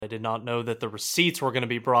did not know that the receipts were going to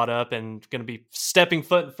be brought up and going to be stepping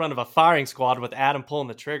foot in front of a firing squad with Adam pulling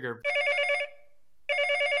the trigger.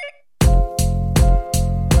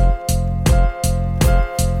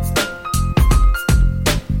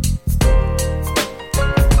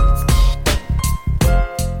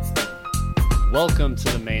 Welcome to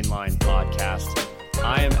the Mainline Podcast.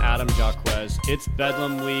 I am Adam Jacquez. It's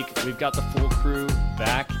Bedlam week. We've got the full crew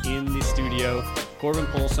back in the studio. Corbin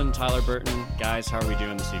Polson, Tyler Burton. Guys, how are we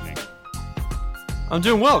doing this evening? I'm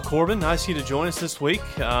doing well, Corbin. Nice of you to join us this week.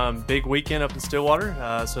 Big weekend up in Stillwater,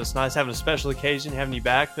 so it's nice having a special occasion, having you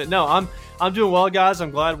back. But no, I'm doing well, guys.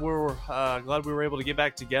 I'm glad we were able to get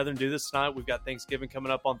back together and do this tonight. We've got Thanksgiving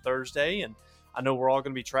coming up on Thursday, and I know we're all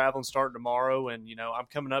going to be traveling starting tomorrow. And I'm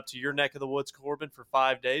coming up to your neck of the woods, Corbin, for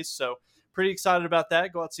 5 days, so pretty excited about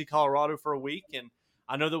that. Go out and see Colorado for a week, and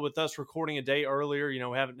I know that with us recording a day earlier,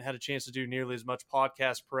 we haven't had a chance to do nearly as much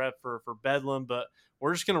podcast prep for Bedlam, but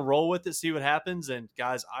we're just going to roll with it, see what happens. And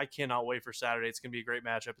guys, I cannot wait for Saturday. It's going to be a great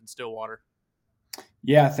matchup in Stillwater.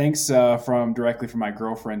 Yeah, thanks directly from my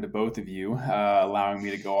girlfriend to both of you, allowing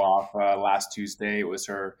me to go off last Tuesday. It was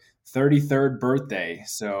her 33rd birthday,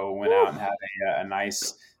 so went out and had a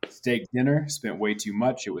nice steak dinner. Spent way too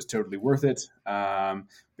much. It was totally worth it.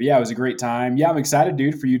 But yeah, it was a great time. Yeah, I'm excited,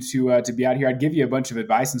 dude, for you to be out here. I'd give you a bunch of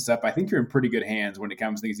advice and stuff. I think you're in pretty good hands when it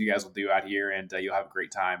comes to things you guys will do out here, and you'll have a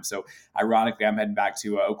great time. So ironically, I'm heading back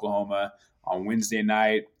to Oklahoma on Wednesday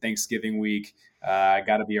night, Thanksgiving week. I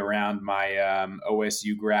got to be around my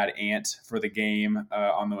OSU grad aunt for the game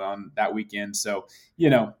on that weekend. So,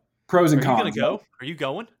 pros and cons. Are you going to go? Are you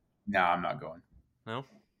going? No, I'm not going.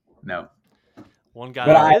 No. One guy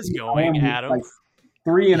that is going, Adam. Like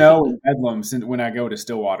 3-0 in Bedlam when I go to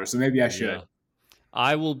Stillwater, so maybe I should. Yeah.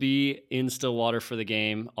 I will be in Stillwater for the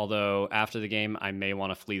game, although after the game, I may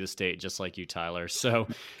want to flee the state just like you, Tyler. So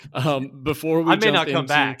before we I may not come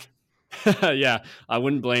back. Yeah, I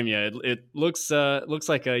wouldn't blame you. It looks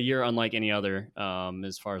like a year unlike any other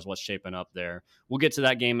as far as what's shaping up there. We'll get to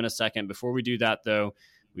that game in a second. Before we do that, though,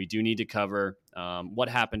 we do need to cover what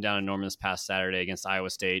happened down in Norman this past Saturday against Iowa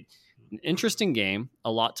State. An interesting game,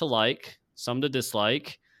 a lot to like, some to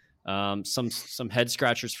dislike, some head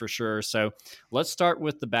scratchers for sure. So let's start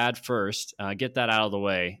with the bad first. Get that out of the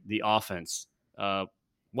way. The offense.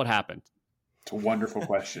 What happened? It's a wonderful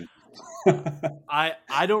question.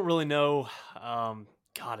 I don't really know.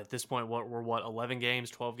 At this point, we're 11 games,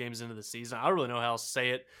 12 games into the season. I don't really know how else to say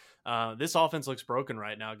it. This offense looks broken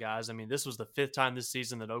right now, guys. I mean, this was the 5th time this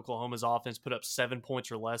season that Oklahoma's offense put up 7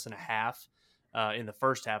 points or less in a half. In the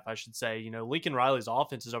first half, I should say. Lincoln Riley's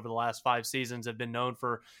offenses over the last 5 seasons have been known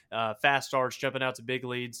for fast starts, jumping out to big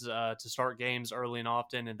leads to start games early and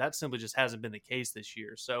often, and that simply just hasn't been the case this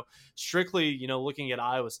year. So strictly, looking at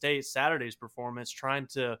Iowa State Saturday's performance, trying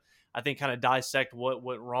to, I think, kind of dissect what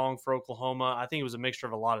went wrong for Oklahoma. I think it was a mixture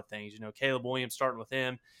of a lot of things. Caleb Williams, starting with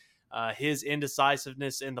him, his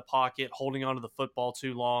indecisiveness in the pocket, holding onto the football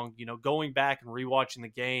too long, going back and rewatching the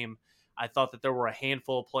game, I thought that there were a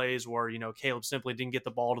handful of plays where, Caleb simply didn't get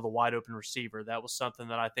the ball to the wide open receiver. That was something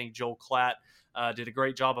that I think Joel Klatt did a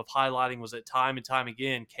great job of highlighting, was that time and time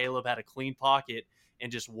again, Caleb had a clean pocket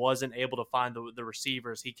and just wasn't able to find the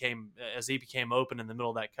receiver as he became open in the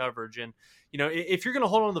middle of that coverage. And, if you're going to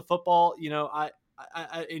hold on to the football,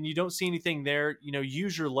 and you don't see anything there,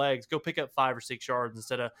 use your legs, go pick up 5 or 6 yards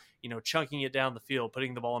instead of, chunking it down the field,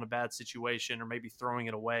 putting the ball in a bad situation, or maybe throwing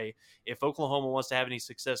it away. If Oklahoma wants to have any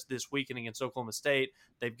success this weekend against Oklahoma State,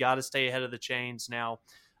 they've got to stay ahead of the chains. Now,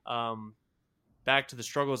 back to the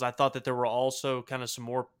struggles, I thought that there were also kind of some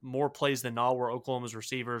more plays than not where Oklahoma's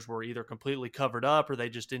receivers were either completely covered up or they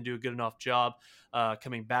just didn't do a good enough job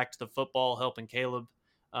coming back to the football, helping Caleb,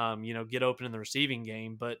 get open in the receiving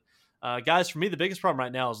game. But guys, for me, the biggest problem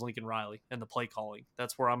right now is Lincoln Riley and the play calling.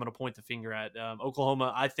 That's where I'm going to point the finger at.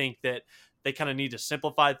 Oklahoma, I think that they kind of need to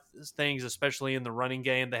simplify things, especially in the running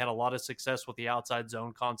game. They had a lot of success with the outside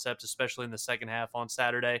zone concept, especially in the second half on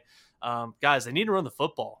Saturday. Guys, they need to run the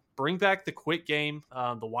football. Bring back the quick game,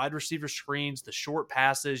 the wide receiver screens, the short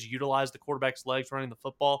passes, utilize the quarterback's legs running the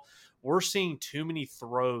football. We're seeing too many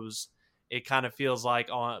throws. It kind of feels like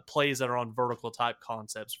on plays that are on vertical type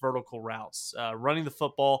concepts, vertical routes, running the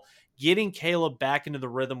football, getting Caleb back into the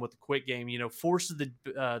rhythm with the quick game, forces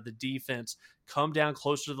the defense come down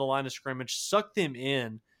closer to the line of scrimmage, suck them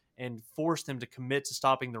in, and force them to commit to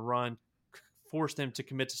stopping the run, force them to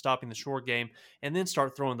commit to stopping the short game, and then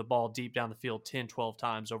start throwing the ball deep down the field 10, 12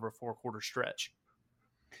 times over a 4-quarter stretch.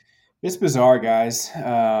 It's bizarre, guys.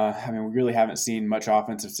 We really haven't seen much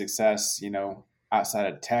offensive success, outside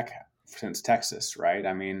of Tech since Texas, right?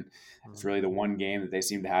 It's really the one game that they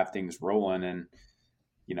seem to have things rolling. And,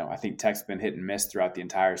 I think Tech's been hit and miss throughout the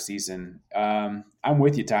entire season. I'm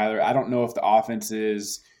with you, Tyler. I don't know if the offense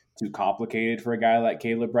is too complicated for a guy like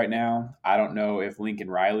Caleb right now. I don't know if Lincoln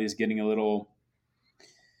Riley is getting a little –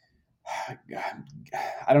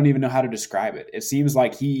 I don't even know how to describe it. It seems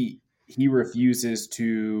like he refuses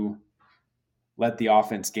to let the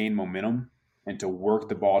offense gain momentum and to work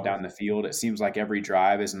the ball down the field. It seems like every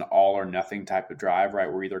drive is an all or nothing type of drive,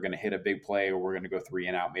 right? We're either going to hit a big play or we're going to go 3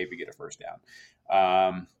 and out, maybe get a first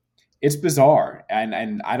down. It's bizarre.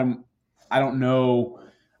 And I don't know.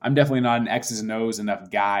 I'm definitely not an X's and O's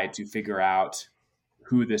enough guy to figure out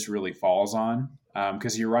who this really falls on.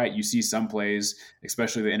 Because you're right. You see some plays,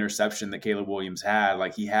 especially the interception that Caleb Williams had,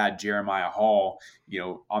 like he had Jeremiah Hall,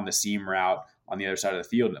 on the seam route on the other side of the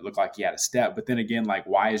field, and it looked like he had a step. But then again, like,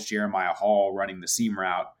 why is Jeremiah Hall running the seam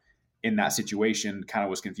route in that situation? Kind of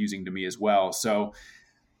was confusing to me as well. So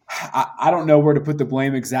I don't know where to put the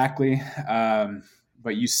blame exactly,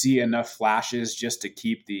 but you see enough flashes just to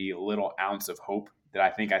keep the little ounce of hope that I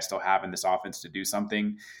think I still have in this offense to do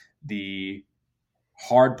something. The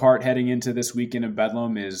hard part heading into this weekend of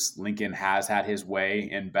Bedlam is Lincoln has had his way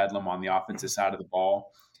in Bedlam on the offensive side of the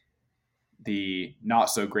ball. The not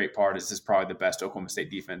so great part is this is probably the best Oklahoma State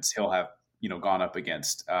defense he'll have, gone up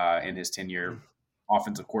against in his tenure,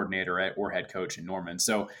 offensive coordinator or head coach in Norman.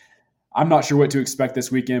 So I'm not sure what to expect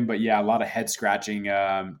this weekend, but yeah, a lot of head scratching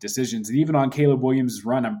decisions. And even on Caleb Williams'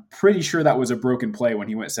 run, I'm pretty sure that was a broken play when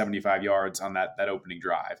he went 75 yards on that opening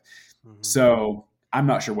drive. Mm-hmm. So I'm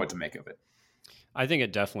not sure what to make of it. I think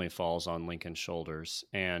it definitely falls on Lincoln's shoulders.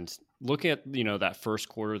 And look at, that first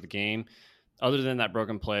quarter of the game. Other than that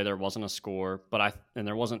broken play, there wasn't a score, and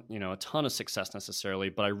there wasn't, a ton of success necessarily,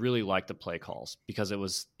 but I really liked the play calls because it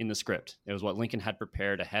was in the script. It was what Lincoln had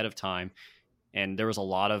prepared ahead of time. And there was a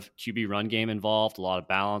lot of QB run game involved, a lot of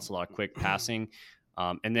balance, a lot of quick passing.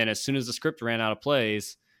 And then as soon as the script ran out of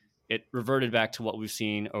plays, it reverted back to what we've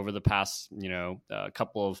seen over the past,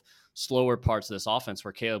 couple of slower parts of this offense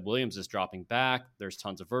where Caleb Williams is dropping back. There's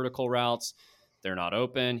tons of vertical routes. They're not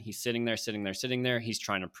open. He's sitting there. He's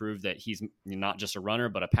trying to prove that he's not just a runner,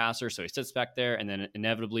 but a passer. So he sits back there, and then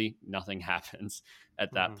inevitably nothing happens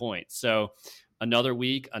at that point. So another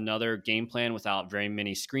week, another game plan without very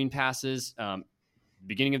many screen passes.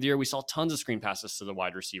 Beginning of the year, we saw tons of screen passes to the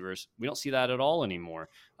wide receivers. We don't see that at all anymore.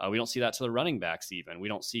 We don't see that to the running backs even. We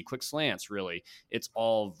don't see quick slants, really. It's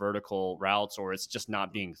all vertical routes, or it's just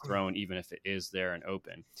not being thrown, even if it is there and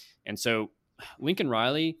open. And so Lincoln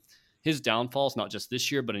Riley, his downfalls, not just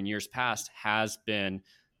this year, but in years past, has been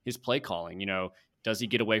his play calling. Does he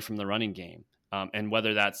get away from the running game? And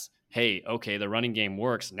whether that's, hey, okay, the running game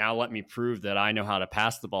works. Now let me prove that I know how to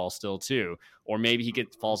pass the ball still too. Or maybe he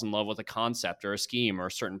falls in love with a concept or a scheme or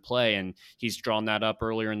a certain play, and he's drawn that up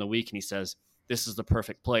earlier in the week, and he says, this is the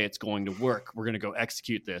perfect play. It's going to work. We're going to go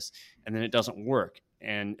execute this. And then it doesn't work.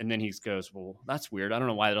 And then he goes, well, that's weird. I don't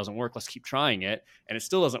know why it doesn't work. Let's keep trying it. And it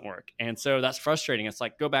still doesn't work. And so that's frustrating. It's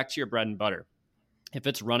like, go back to your bread and butter. If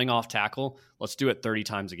it's running off tackle, let's do it 30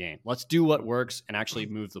 times a game. Let's do what works and actually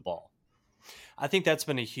move the ball. I think that's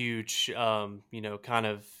been a huge,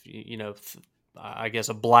 I guess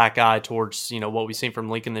a black eye towards, what we've seen from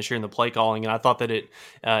Lincoln this year in the play calling. And I thought that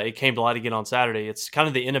it came to light again on Saturday. It's kind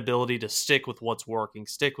of the inability to stick with what's working,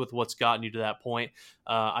 stick with what's gotten you to that point.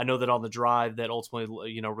 I know that on the drive that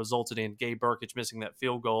ultimately, resulted in Gabe Burkich missing that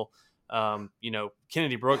field goal.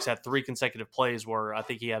 Kennedy Brooks had 3 consecutive plays where I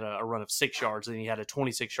think he had a run of 6 yards, then he had a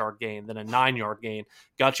 26-yard gain, then a 9-yard gain,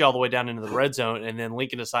 got you all the way down into the red zone, and then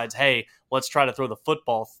Lincoln decides, hey, let's try to throw the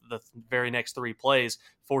football the very next 3 plays,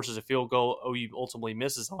 forces a field goal. OU ultimately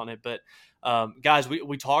misses on it. But, guys,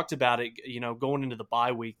 we talked about it, going into the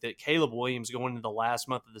bye week, that Caleb Williams going into the last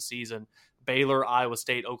month of the season, Baylor, Iowa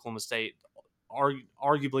State, Oklahoma State,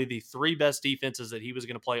 arguably the 3 best defenses that he was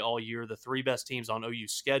going to play all year, the 3 best teams on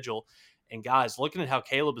OU's schedule. And guys, looking at how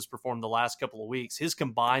Caleb has performed the last couple of weeks, his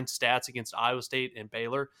combined stats against Iowa State and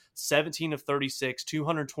Baylor, 17 of 36,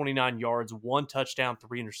 229 yards, 1 touchdown,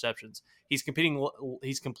 3 interceptions. He's completing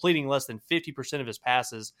less than 50% of his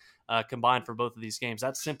passes combined for both of these games.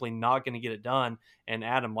 That's simply not going to get it done. And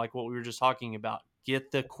Adam, like what we were just talking about,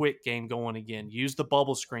 get the quick game going again. Use the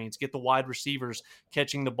bubble screens. Get the wide receivers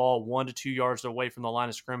catching the ball 1 to 2 yards away from the line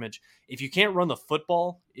of scrimmage. If you can't run the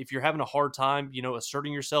football, if you're having a hard time,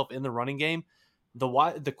 asserting yourself in the running game,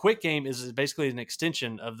 the quick game is basically an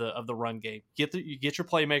extension of the run game. Get your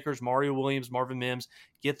playmakers, Mario Williams, Marvin Mims,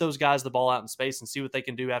 get those guys the ball out in space and see what they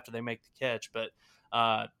can do after they make the catch. But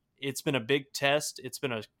it's been a big test. It's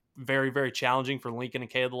been a very, very challenging for Lincoln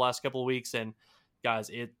and Caleb the last couple of weeks, and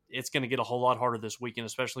guys, it's going to get a whole lot harder this weekend,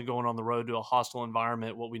 especially going on the road to a hostile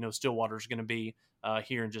environment, what we know Stillwater is going to be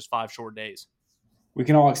here in just 5 short days. we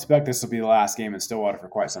can all expect this will be the last game in Stillwater for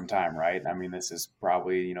quite some time, right? I mean, this is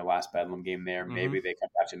probably, last Bedlam game there. Mm-hmm. Maybe they come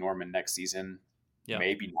back to Norman next season. Yeah.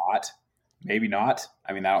 Maybe not. Maybe not.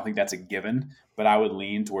 I mean, I don't think that's a given, but I would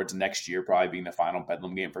lean towards next year probably being the final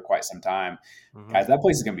Bedlam game for quite some time. Mm-hmm. Guys, that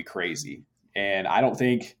place is going to be crazy. And I've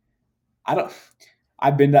been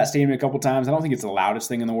to that stadium a couple times. I don't think it's the loudest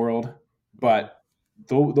thing in the world, but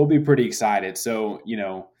they'll be pretty excited. So,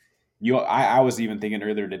 I was even thinking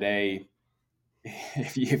earlier today,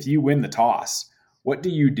 if you win the toss, what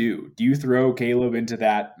do? Do you throw Caleb into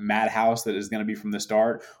that madhouse that is going to be from the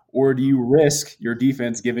start, or do you risk your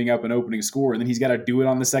defense giving up an opening score and then he's got to do it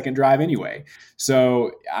on the second drive anyway?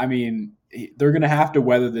 So, I mean, they're going to have to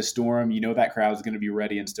weather this storm. That crowd is going to be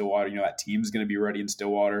ready in Stillwater. That team is going to be ready in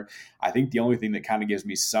Stillwater. I think the only thing that kind of gives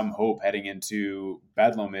me some hope heading into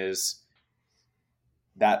Bedlam is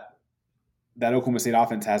that Oklahoma State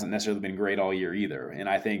offense hasn't necessarily been great all year either. And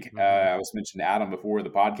I think I was mentioning to Adam before the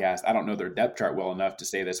podcast, I don't know their depth chart well enough to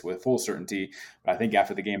say this with full certainty, but I think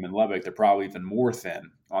after the game in Lubbock, they're probably even more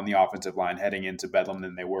thin on the offensive line heading into Bedlam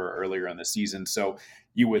than they were earlier in the season. So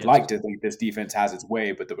you would like to think this defense has its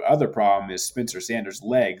way, but the other problem is Spencer Sanders'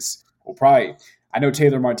 legs will probably – I know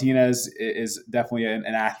Taylor Martinez is definitely an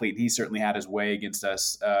athlete. He certainly had his way against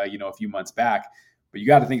us, a few months back. But you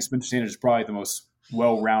got to think Spencer Sanders is probably the most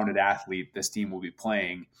well-rounded athlete this team will be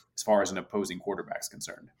playing as far as an opposing quarterback is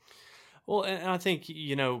concerned. Well, and I think,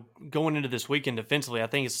 going into this weekend defensively, I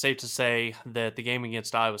think it's safe to say that the game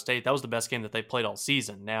against Iowa State, that was the best game that they played all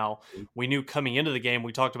season. Now, we knew coming into the game,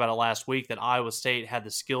 we talked about it last week, that Iowa State had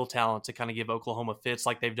the skill talent to kind of give Oklahoma fits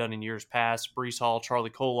like they've done in years past. Brees Hall,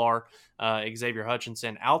 Charlie Kolar, Xavier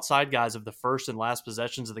Hutchinson, outside guys of the first and last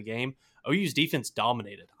possessions of the game. OU's defense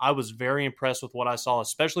dominated. I was very impressed with what I saw,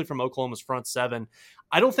 especially from Oklahoma's front seven.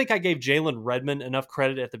 I don't think I gave Jalen Redmond enough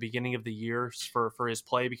credit at the beginning of the year for his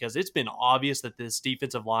play, because it's been obvious that this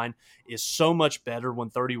defensive line is so much better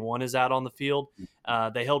when 31 is out on the field.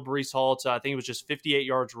 They held Brees Hall to, I think it was just 58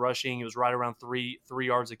 yards rushing. It was right around three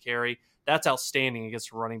yards a carry. That's outstanding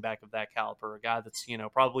against a running back of that caliber, a guy that's,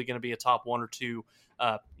 probably going to be a top 1 or 2,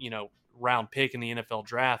 round pick in the NFL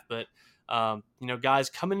draft. But, guys,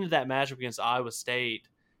 coming into that matchup against Iowa State,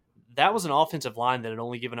 that was an offensive line that had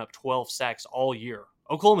only given up 12 sacks all year.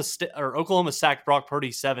 Oklahoma sacked Brock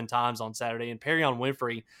Purdy 7 times on Saturday, and Perrion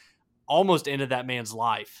Winfrey almost ended that man's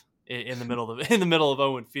life in the middle of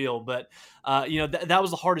Owen Field. But that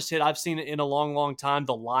was the hardest hit I've seen in a long, long time.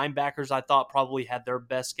 The linebackers, I thought, probably had their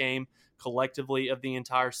best game collectively of the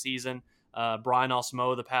entire season. Brian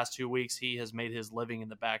Osmo, the past 2 weeks, he has made his living in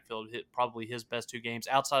the backfield. Hit probably his best 2 games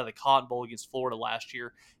outside of the Cotton Bowl against Florida last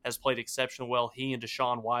year. Has played exceptionally well. He and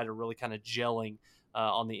Deshaun White are really kind of gelling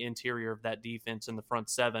on the interior of that defense in the front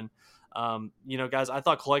seven. Guys, I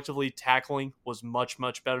thought collectively tackling was much,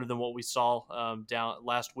 much better than what we saw down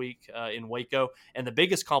last week in Waco. And the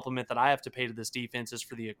biggest compliment that I have to pay to this defense is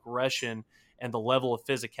for the aggression and the level of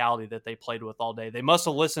physicality that they played with all day. They must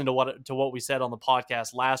have listened to what we said on the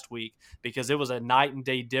podcast last week, because it was a night and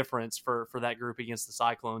day difference for that group against the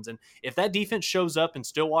Cyclones. And if that defense shows up in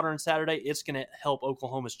Stillwater on Saturday, it's going to help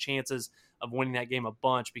Oklahoma's chances of winning that game a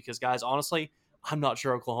bunch, because, guys, honestly, I'm not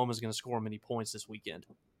sure Oklahoma is going to score many points this weekend.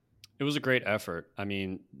 It was a great effort. I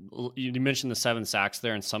mean, you mentioned the 7 sacks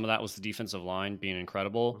there, and some of that was the defensive line being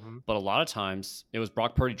incredible. Mm-hmm. But a lot of times it was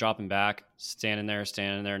Brock Purdy dropping back, standing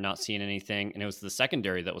there, not seeing anything. And it was the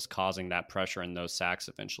secondary that was causing that pressure and those sacks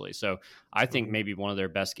eventually. So I think maybe one of their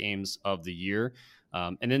best games of the year.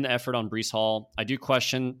 And then the effort on Brees Hall, I do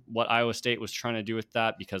question what Iowa State was trying to do with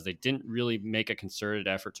that, because they didn't really make a concerted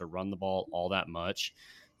effort to run the ball all that much.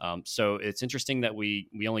 So it's interesting that we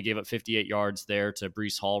only gave up 58 yards there to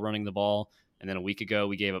Brees Hall running the ball. And then a week ago,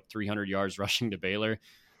 we gave up 300 yards rushing to Baylor.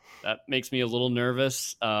 That makes me a little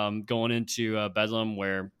nervous going into Bedlam,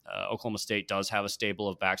 where Oklahoma State does have a stable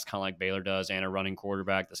of backs, kind of like Baylor does, and a running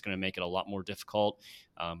quarterback that's going to make it a lot more difficult.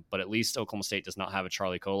 But at least Oklahoma State does not have a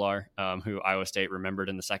Charlie Kolar, who Iowa State remembered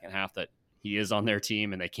in the second half that he is on their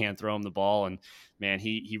team and they can throw him the ball. And, man,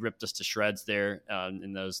 he ripped us to shreds there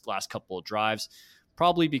in those last couple of drives.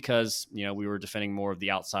 Probably because, we were defending more of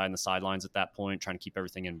the outside and the sidelines at that point, trying to keep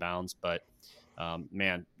everything in bounds. But, I'm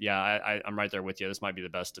right there with you. This might be the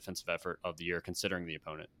best defensive effort of the year, considering the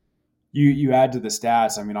opponent. You add to the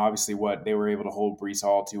stats. I mean, obviously what they were able to hold Brees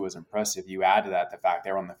Hall to was impressive. You add to that the fact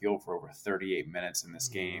they were on the field for over 38 minutes in this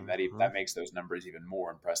game. That makes those numbers even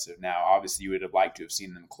more impressive. Now, obviously, you would have liked to have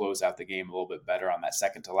seen them close out the game a little bit better on that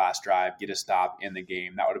second to last drive, get a stop in the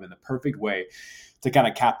game. That would have been the perfect way to kind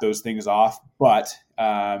of cap those things off. But,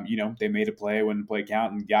 they made a play when the play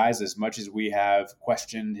count. And guys, as much as we have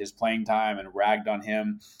questioned his playing time and ragged on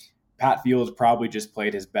him, Pat Fields probably just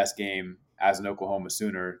played his best game as an Oklahoma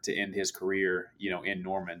Sooner to end his career, in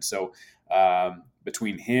Norman. So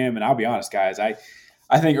between him and I'll be honest, guys, I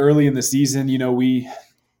think early in the season, I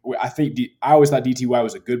always thought DTY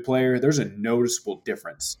was a good player. There's a noticeable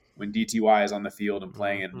difference when DTY is on the field and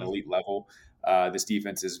playing at an elite level. This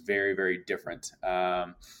defense is very, very different.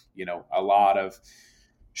 A lot of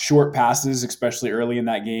short passes, especially early in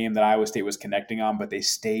that game that Iowa State was connecting on, but they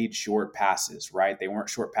stayed short passes, right? They weren't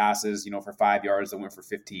short passes, for 5 yards, they went for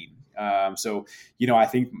 15. I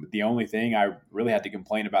think the only thing I really had to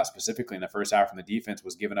complain about specifically in the first half from the defense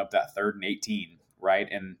was giving up that 3rd and 18, right?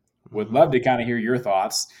 And would love to kind of hear your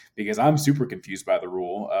thoughts, because I'm super confused by the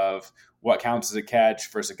rule of what counts as a catch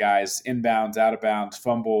versus a guy's inbounds, out of bounds,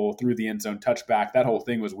 fumble, through the end zone, touchback. That whole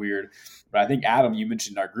thing was weird. But I think, Adam, you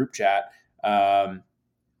mentioned in our group chat,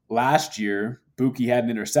 last year, Buki had an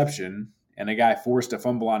interception and a guy forced a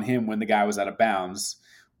fumble on him when the guy was out of bounds.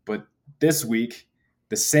 But this week,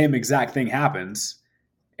 the same exact thing happens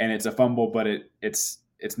and it's a fumble, but it's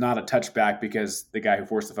not a touchback because the guy who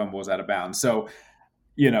forced the fumble was out of bounds. So,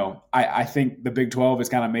 I think the Big 12 has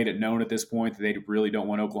kind of made it known at this point that they really don't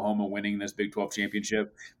want Oklahoma winning this Big 12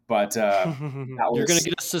 championship. But you're going to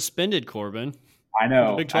get us suspended, Corbin. I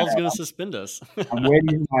know. The Big 12 is going to suspend us. I'm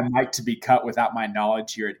waiting for my mic to be cut without my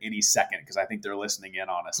knowledge here at any second, because I think they're listening in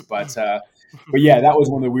on us. But yeah, that was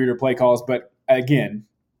one of the weirder play calls. But again,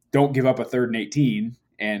 don't give up a 3rd and 18,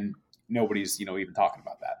 and nobody's even talking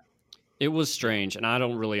about that. It was strange, and I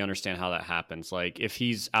don't really understand how that happens. Like, if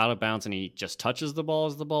he's out of bounds and he just touches the ball,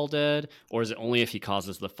 is the ball dead? Or is it only if he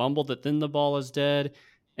causes the fumble that then the ball is dead?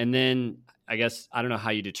 And then I guess I don't know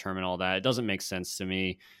how you determine all that. It doesn't make sense to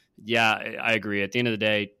me. Yeah, I agree. At the end of the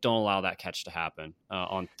day, don't allow that catch to happen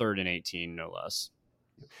on 3rd and 18, no less.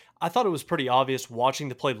 I thought it was pretty obvious watching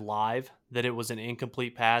the play live that it was an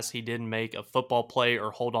incomplete pass. He didn't make a football play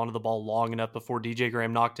or hold on to the ball long enough before DJ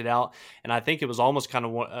Graham knocked it out. And I think it was almost kind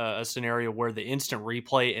of a scenario where the instant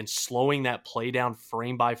replay and slowing that play down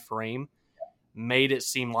frame by frame made it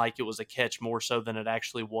seem like it was a catch more so than it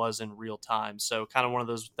actually was in real time. So kind of one of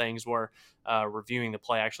those things where reviewing the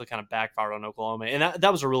play actually kind of backfired on Oklahoma. And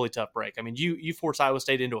that was a really tough break. I mean, you force Iowa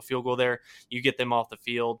State into a field goal there, you get them off the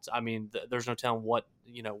field. I mean, there's no telling what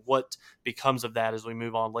becomes of that as we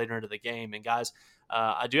move on later into the game. And guys,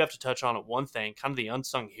 I do have to touch on it. One thing, kind of the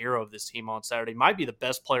unsung hero of this team on Saturday, might be the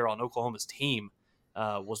best player on Oklahoma's team,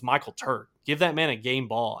 was Michael Turk. Give that man a game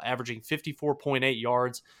ball, averaging 54.8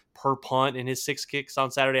 yards per punt in his 6 kicks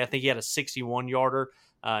on Saturday. I think he had a 61-yarder,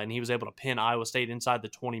 and he was able to pin Iowa State inside the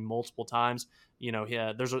 20 multiple times.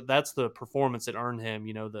 That's the performance that earned him,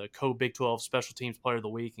 the co-Big 12 Special Teams Player of the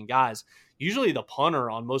Week. And guys, usually the punter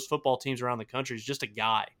on most football teams around the country is just a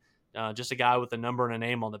guy with a number and a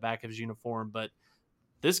name on the back of his uniform. But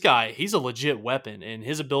this guy, he's a legit weapon, and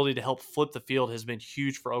his ability to help flip the field has been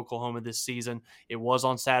huge for Oklahoma this season. It was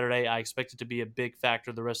on Saturday. I expect it to be a big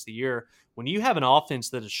factor the rest of the year. When you have an offense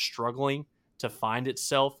that is struggling to find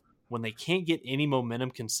itself, when they can't get any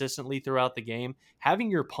momentum consistently throughout the game, having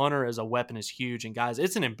your punter as a weapon is huge. And guys,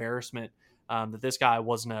 it's an embarrassment that this guy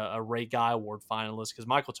wasn't a Ray Guy Award finalist, because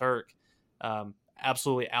Michael Turk,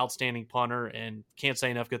 absolutely outstanding punter, and can't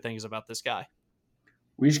say enough good things about this guy.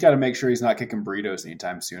 We just got to make sure he's not kicking burritos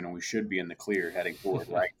anytime soon, and we should be in the clear heading forward,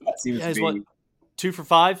 right? That seems to be 2 for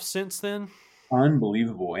 5 since then.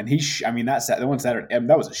 Unbelievable. And that one Saturday,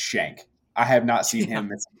 that was a shank. I have not seen him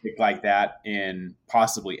miss a kick like that in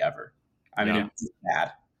possibly ever. I mean, it's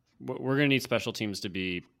bad. We're going to need special teams to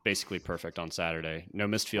be basically perfect on Saturday. No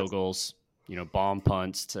missed field goals, bomb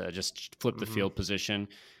punts to just flip the field position.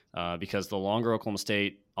 Because the longer Oklahoma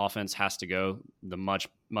State offense has to go, the much,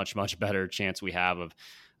 much, much better chance we have of,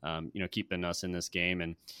 keeping us in this game.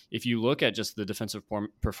 And if you look at just the defensive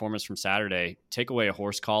performance from Saturday, take away a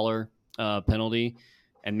horse collar penalty,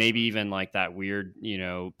 and maybe even like that weird,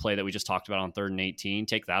 play that we just talked about on 3rd and 18,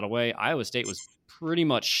 take that away. Iowa State was pretty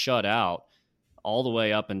much shut out all the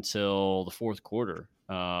way up until the 4th quarter.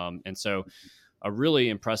 And so a really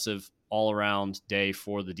impressive all-around day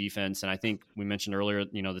for the defense. And I think we mentioned earlier,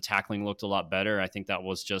 the tackling looked a lot better. I think that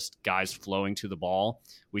was just guys flowing to the ball.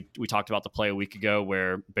 We talked about the play a week ago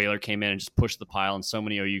where Baylor came in and just pushed the pile, and so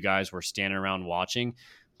many OU guys were standing around watching.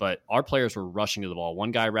 But our players were rushing to the ball. One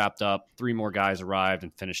guy wrapped up, 3 more guys arrived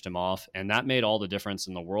and finished him off. And that made all the difference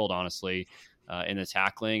in the world, honestly, in the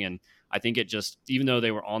tackling. And I think it just, even though they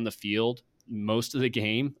were on the field most of the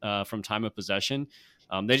game from time of possession,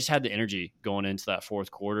 they just had the energy going into that 4th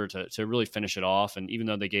quarter to really finish it off. And even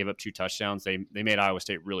though they gave up 2 touchdowns, they made Iowa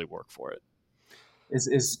State really work for it.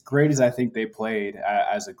 As great as I think they played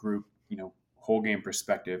as a group, whole game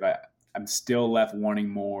perspective, I'm still left wanting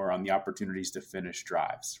more on the opportunities to finish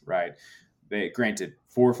drives, right? They granted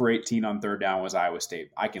 4 for 18 on third down was Iowa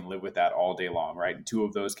State. I can live with that all day long, right? And 2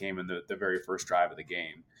 of those came in the very first drive of the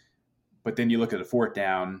game. But then you look at the fourth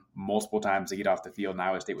down, multiple times they get off the field, and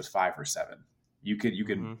Iowa State was 5 for 7. You could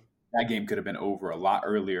that game could have been over a lot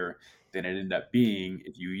earlier than it ended up being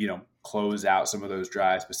if you close out some of those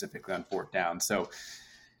drives, specifically on fourth down. So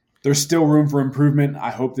there's still room for improvement.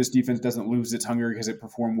 I hope this defense doesn't lose its hunger because it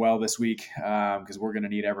performed well this week, because we're going to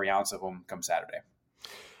need every ounce of them come Saturday.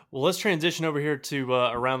 Well, let's transition over here to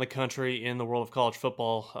around the country in the world of college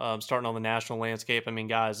football, starting on the national landscape. I mean,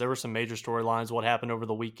 guys, there were some major storylines, what happened over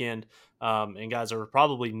the weekend. And guys, there were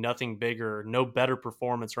probably nothing bigger, no better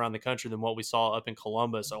performance around the country than what we saw up in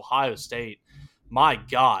Columbus. Ohio State, my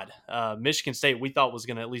God. Michigan State, we thought was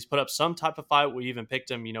going to at least put up some type of fight. We even picked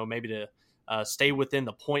them, maybe to stay within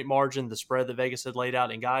the point margin, the spread that Vegas had laid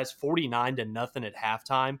out. And guys, 49-0 at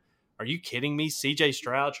halftime. Are you kidding me? CJ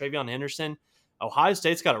Stroud, Travion Henderson. Ohio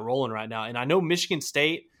State's got it rolling right now. And I know Michigan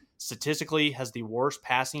State statistically has the worst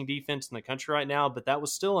passing defense in the country right now, but that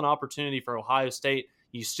was still an opportunity for Ohio State.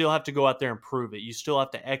 You still have to go out there and prove it. You still have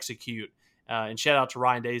to execute. And shout out to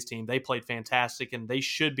Ryan Day's team. They played fantastic, and they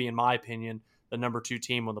should be, in my opinion, the number 2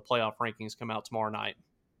 team when the playoff rankings come out tomorrow night.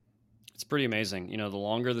 It's pretty amazing. The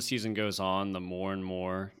longer the season goes on, the more and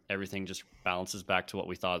more everything just balances back to what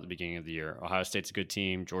we thought at the beginning of the year. Ohio State's a good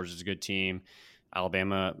team. Georgia's a good team.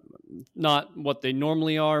 Alabama, not what they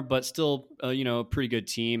normally are, but still, a pretty good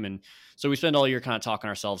team. And so we spend all year kind of talking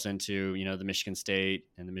ourselves into, the Michigan State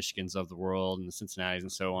and the Michigans of the world and the Cincinnatis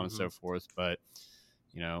and so on and so forth. But,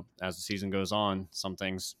 as the season goes on, some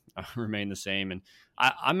things remain the same. And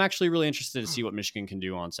I'm actually really interested to see what Michigan can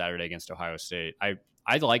do on Saturday against Ohio State.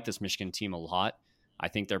 I like this Michigan team a lot. I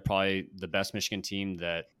think they're probably the best Michigan team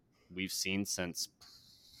that we've seen since,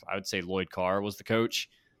 I would say, Lloyd Carr was the coach.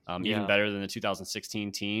 Even better than the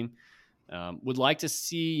 2016 team. Would like to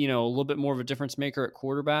see, a little bit more of a difference maker at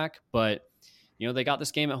quarterback, but, they got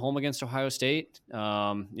this game at home against Ohio State.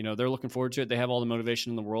 They're looking forward to it. They have all the motivation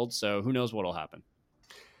in the world, so who knows what will happen.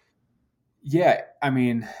 Yeah, I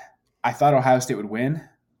mean, I thought Ohio State would win.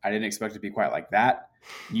 I didn't expect it to be quite like that.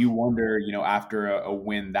 You wonder, after a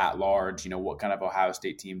win that large, what kind of Ohio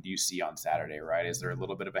State team do you see on Saturday, right? Is there a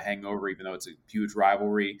little bit of a hangover, even though it's a huge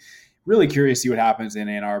rivalry? Really curious to see what happens in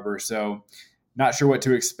Ann Arbor. So not sure what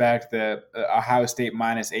to expect. The Ohio State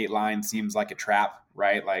 -8 line seems like a trap,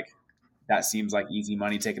 right? Like that seems like easy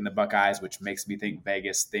money taking the Buckeyes, which makes me think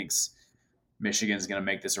Vegas thinks Michigan's going to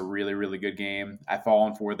make this a really, really good game. I've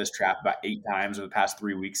fallen for this trap about 8 times over the past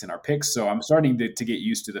 3 weeks in our picks. So I'm starting to get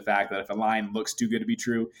used to the fact that if a line looks too good to be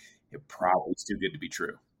true, it probably is too good to be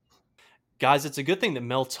true. Guys, it's a good thing that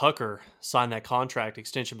Mel Tucker signed that contract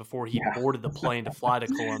extension before he boarded the plane to fly to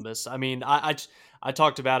Columbus. I mean, I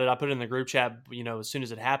talked about it. I put it in the group chat, as soon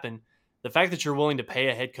as it happened. The fact that you're willing to pay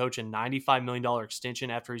a head coach a $95 million extension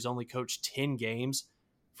after he's only coached 10 games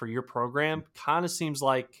for your program kind of seems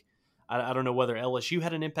like, I don't know whether LSU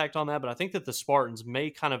had an impact on that, but I think that the Spartans may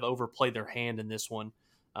kind of overplay their hand in this one.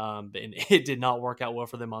 And it did not work out well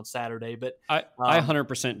for them on Saturday. But I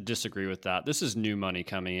 100% disagree with that. This is new money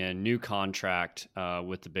coming in, new contract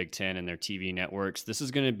with the Big Ten and their TV networks. This is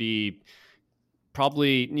going to be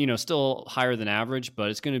probably, still higher than average, but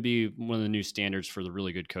it's going to be one of the new standards for the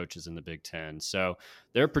really good coaches in the Big Ten. So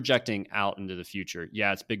they're projecting out into the future.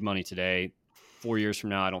 Yeah, it's big money today. 4 years from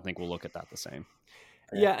now, I don't think we'll look at that the same.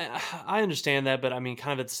 Yeah, I understand that, but I mean,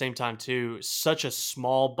 kind of at the same time too, such a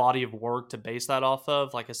small body of work to base that off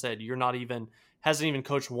of. Like I said, hasn't even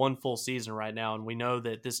coached one full season right now, and we know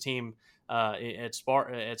that this team at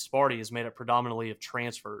Sparty is made up predominantly of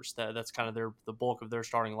transfers. That's kind of the bulk of their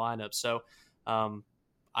starting lineup. So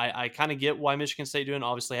I kind of get why Michigan State doing,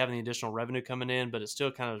 obviously having the additional revenue coming in, but it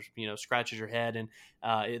still kind of scratches your head, and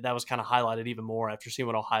that was kind of highlighted even more after seeing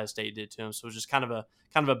what Ohio State did to them. So it was just kind of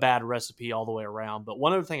a bad recipe all the way around. But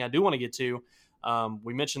one other thing I do want to get to,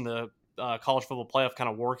 we mentioned the college football playoff kind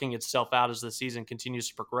of working itself out as the season continues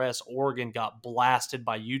to progress. Oregon got blasted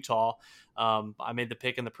by Utah. I made the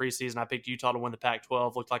pick in the preseason. I picked Utah to win the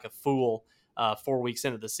Pac-12. Looked like a fool 4 weeks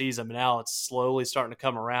into the season, but now it's slowly starting to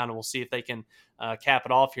come around, and we'll see if they can cap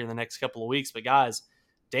it off here in the next couple of weeks. But guys,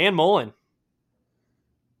 Dan Mullen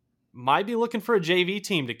might be looking for a JV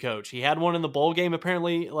team to coach. He had one in the bowl game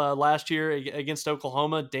apparently last year against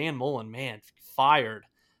Oklahoma. Dan Mullen, man, fired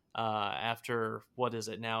after, what is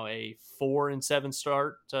it now, a 4-7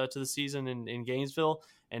 start to the season in Gainesville.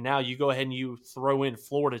 And now you go ahead and you throw in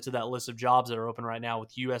Florida to that list of jobs that are open right now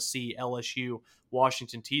with USC, LSU,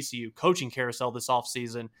 Washington, TCU. Coaching carousel this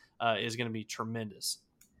offseason is going to be tremendous.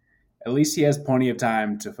 at least he has plenty of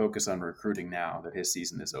time to focus on recruiting now that his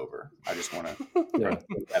season is over. I just want to put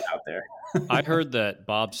that out there. I heard that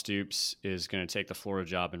Bob Stoops is going to take the Florida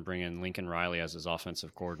job and bring in Lincoln Riley as his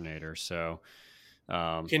offensive coordinator. So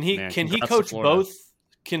can he coach both?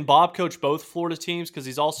 Can Bob coach both Florida teams? Because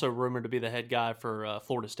he's also rumored to be the head guy for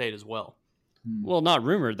Florida State as well. Well, not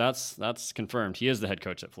rumored. That's confirmed. He is the head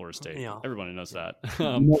coach at Florida State. Yeah. Everybody knows that.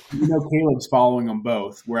 Caleb's following them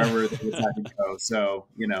both wherever they decide to go. So,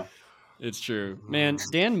 It's true. Man,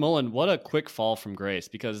 Dan Mullen, what a quick fall from grace,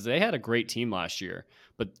 because they had a great team last year.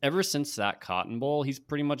 But ever since that Cotton Bowl, he's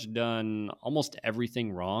pretty much done almost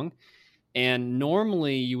everything wrong. And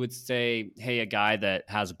normally you would say, hey, a guy that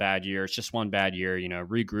has a bad year, it's just one bad year,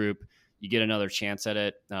 regroup, you get another chance at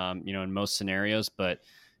it, in most scenarios. But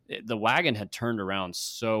the wagon had turned around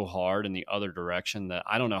so hard in the other direction that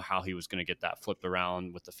I don't know how he was going to get that flipped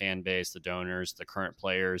around with the fan base, the donors, the current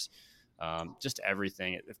players, just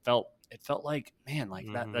everything. It felt like, man,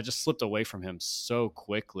 that just slipped away from him so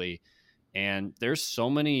quickly. And there's so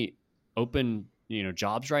many open,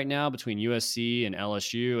 jobs right now between USC and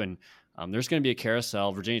LSU, and there's going to be a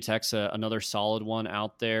carousel. Virginia Tech's another solid one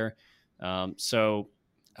out there. So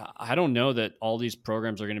I don't know that all these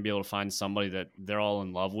programs are going to be able to find somebody that they're all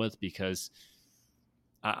in love with, because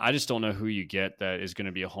I just don't know who you get that is going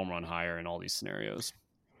to be a home run hire in all these scenarios.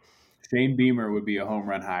 Shane Beamer would be a home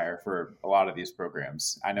run hire for a lot of these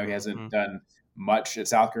programs. I know he hasn't done much at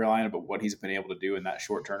South Carolina, but what he's been able to do in that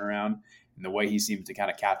short turnaround and the way he seems to kind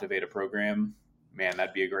of captivate a program, man,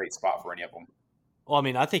 that'd be a great spot for any of them. Well, I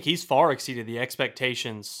mean, I think he's far exceeded the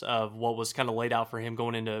expectations of what was kind of laid out for him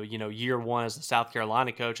going into, year one as the South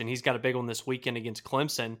Carolina coach. And he's got a big one this weekend against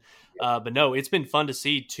Clemson. But no, it's been fun to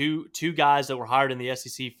see two guys that were hired in the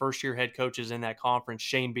SEC, first-year head coaches in that conference,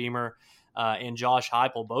 Shane Beamer and Josh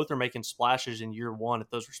Heupel. Both are making splashes in year one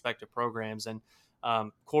at those respective programs. And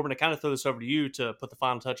Corbin, to kind of throw this over to you to put the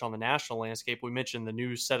final touch on the national landscape, we mentioned the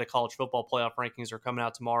new set of college football playoff rankings are coming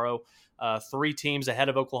out tomorrow. 3 teams ahead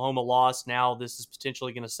of Oklahoma lost. Now this is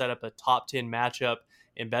potentially going to set up a top 10 matchup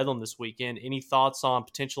in Bedlam this weekend. Any thoughts on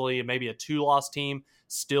potentially maybe a 2-loss team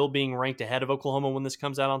still being ranked ahead of Oklahoma when this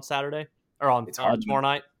comes out on Saturday or on tomorrow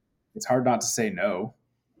night? It's hard not to say no.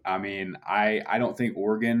 I mean, I don't think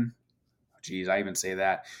Oregon – geez, I even say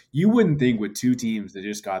that. You wouldn't think with 2 teams that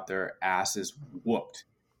just got their asses whooped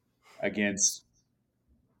against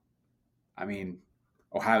 – I mean,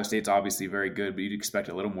 Ohio State's obviously very good, but you'd expect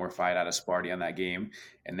a little more fight out of Sparty on that game.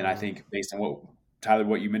 And then I think based on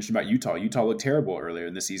what you mentioned about Utah looked terrible earlier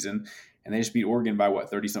in the season, and they just beat Oregon by,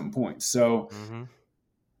 30-something points. So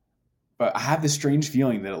but I have this strange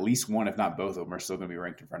feeling that at least one, if not both of them, are still going to be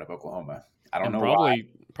ranked in front of Oklahoma. I don't know why.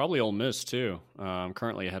 Probably Ole Miss too.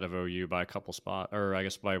 Currently ahead of OU by a couple spots, or I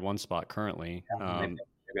guess by 1 spot currently. They've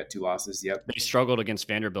got 2 losses. Yep. They struggled against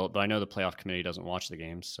Vanderbilt, but I know the playoff committee doesn't watch the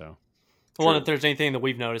games, so. Well, if there's anything that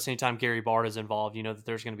we've noticed, anytime Gary Bart is involved, that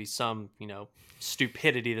there's going to be some,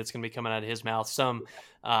 stupidity that's going to be coming out of his mouth. It's going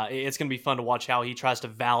to be fun to watch how he tries to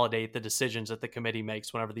validate the decisions that the committee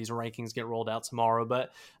makes whenever these rankings get rolled out tomorrow.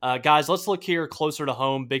 But guys, let's look here closer to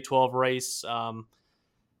home, Big 12 race.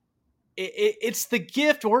 It's the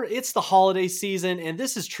gift, or it's the holiday season, and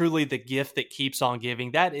this is truly the gift that keeps on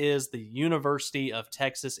giving. That is the University of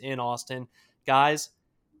Texas in Austin. Guys,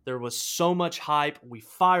 there was so much hype. We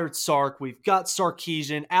fired Sark. We've got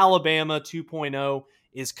Sarkisian. Alabama 2.0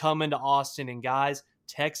 is coming to Austin. And guys,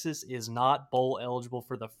 Texas is not bowl eligible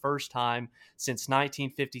for the first time since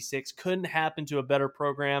 1956. Couldn't happen to a better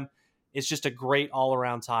program. It's just a great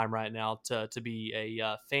all-around time right now to be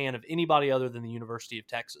a fan of anybody other than the University of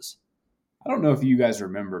Texas. I don't know if you guys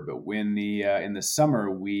remember, but when in the summer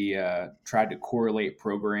we tried to correlate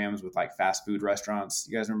programs with like fast food restaurants.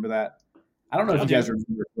 You guys remember that? I don't know if you guys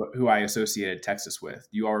remember who I associated Texas with.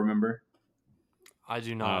 Do you all remember? I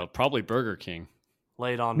do not. Probably Burger King.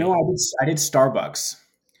 Lay it on me. No, I did Starbucks,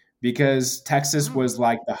 because Texas was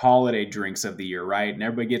like the holiday drinks of the year, right? And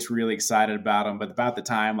everybody gets really excited about them. But about the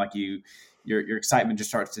time, like your excitement just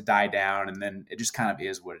starts to die down, and then it just kind of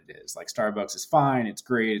is what it is. Like Starbucks is fine. It's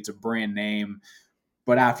great. It's a brand name.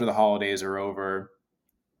 But after the holidays are over,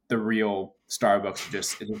 the real Starbucks it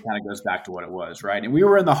just kind of goes back to what it was, right? And we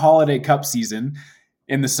were in the holiday cup season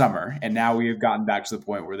in the summer, and now we have gotten back to the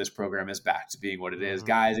point where this program is back to being what it is.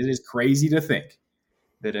 Guys, it is crazy to think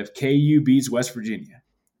that if KU beats West Virginia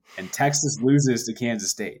and Texas loses to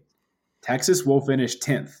Kansas State, Texas will finish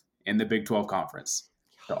 10th in the Big 12 Conference.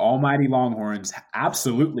 The almighty Longhorns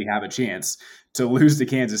absolutely have a chance to lose to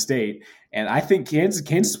Kansas State, and I think Kansas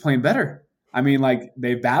is playing better. I mean, like,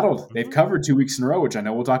 they've battled. They've covered 2 weeks in a row, which I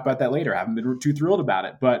know we'll talk about that later. I haven't been too thrilled about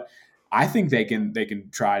it. But I think they can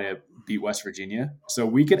try to beat West Virginia. So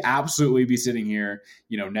we could absolutely be sitting here,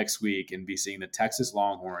 next week and be seeing the Texas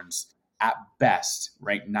Longhorns at best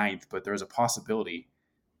ranked 9th, but there's a possibility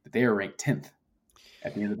that they are ranked 10th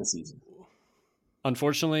at the end of the season.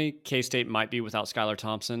 Unfortunately, K-State might be without Skylar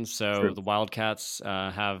Thompson, so True. the Wildcats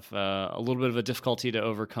have a little bit of a difficulty to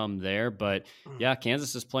overcome there. But yeah,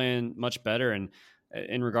 Kansas is playing much better. And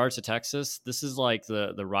in regards to Texas, this is like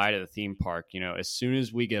the ride at the theme park. As soon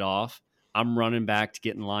as we get off, I'm running back to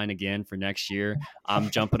get in line again for next year.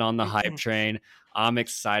 I'm jumping on the hype train. I'm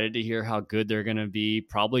excited to hear how good they're going to be.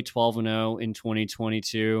 Probably 12-0 in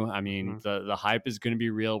 2022. I mean, the hype is going to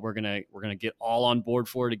be real. We're gonna get all on board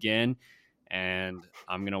for it again. And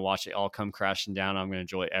I'm going to watch it all come crashing down. I'm going to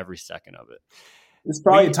enjoy every second of it. It's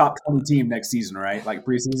probably a top 20 team next season, right? Like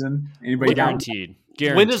preseason. Anybody guaranteed?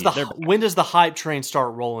 When does the hype train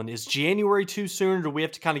start rolling? Is January too soon, or do we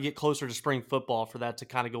have to kind of get closer to spring football for that to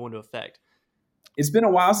kind of go into effect? It's been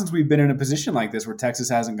a while since we've been in a position like this where Texas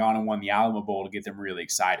hasn't gone and won the Alamo Bowl to get them really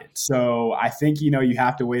excited. So I think, you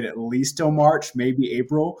have to wait at least till March, maybe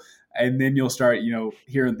April, and then you'll start,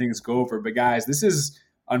 hearing things go over. But guys, this is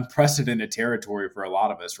unprecedented territory for a lot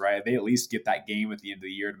of us, right? They at least get that game at the end of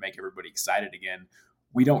the year to make everybody excited again.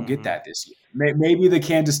 We don't get that this year. Maybe the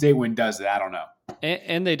Kansas State win does it. I don't know.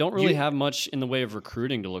 And they don't really have much in the way of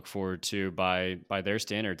recruiting to look forward to by their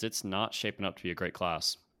standards. It's not shaping up to be a great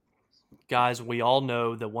class. Guys, we all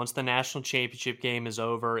know that once the national championship game is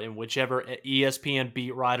over and whichever ESPN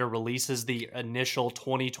beat writer releases the initial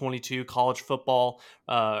 2022 college football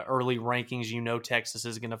early rankings, Texas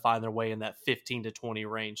is going to find their way in that 15 to 20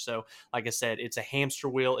 range. So, like I said, it's a hamster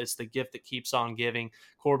wheel. It's the gift that keeps on giving.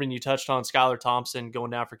 Corbin, you touched on Skylar Thompson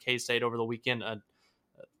going down for K-State over the weekend. A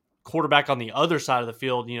quarterback on the other side of the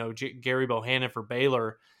field, Gary Bohannon for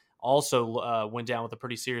Baylor, also went down with a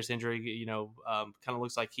pretty serious injury. Kind of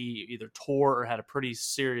looks like he either tore or had a pretty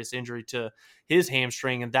serious injury to his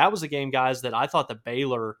hamstring. And that was a game, guys, that I thought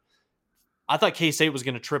K-State was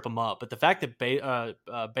going to trip him up. But the fact that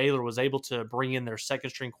Baylor was able to bring in their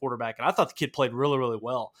second string quarterback, and I thought the kid played really, really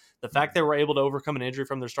well. The fact they were able to overcome an injury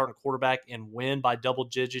from their starting quarterback and win by double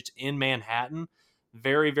digits in Manhattan,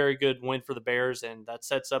 very, very good win for the Bears. And that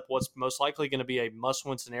sets up what's most likely going to be a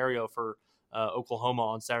must-win scenario for Oklahoma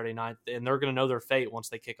on Saturday night, and they're going to know their fate once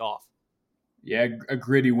they kick off. Yeah, a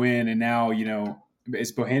gritty win. And now,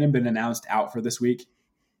 has Bohannon been announced out for this week?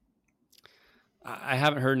 I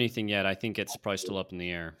haven't heard anything yet. I think it's probably still up in the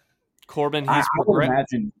air. Corbin, I would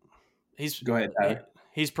imagine. Go ahead, Tyler.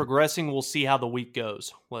 He's progressing. We'll see how the week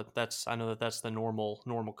goes. I know that's the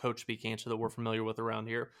normal coach speak answer that we're familiar with around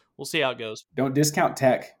here. We'll see how it goes. Don't discount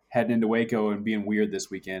Tech heading into Waco and being weird this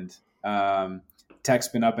weekend. Tech's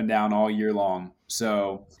been up and down all year long.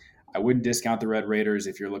 So I wouldn't discount the Red Raiders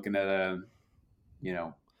if you're looking at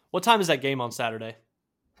What time is that game on Saturday?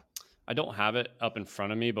 I don't have it up in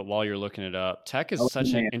front of me, but while you're looking it up, Tech is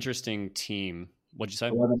such an interesting team. What'd you say?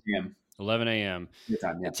 11 a.m. 11 a.m.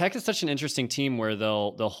 Time, yeah. Tech is such an interesting team where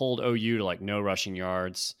they'll hold OU to like no rushing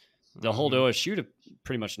yards. They'll hold OSU to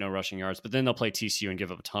pretty much no rushing yards, but then they'll play TCU and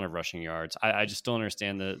give up a ton of rushing yards. I just don't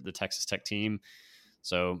understand the Texas Tech team.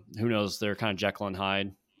 So who knows? They're kind of Jekyll and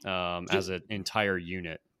Hyde as an entire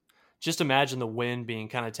unit. Just imagine the win being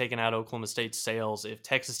kind of taken out of Oklahoma State's sails. If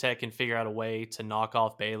Texas Tech can figure out a way to knock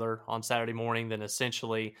off Baylor on Saturday morning, then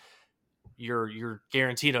essentially you're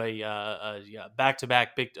guaranteed a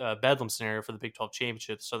back-to-back big Bedlam scenario for the Big 12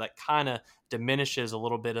 championship. So that kind of diminishes a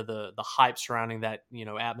little bit of the hype surrounding that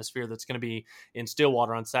atmosphere that's going to be in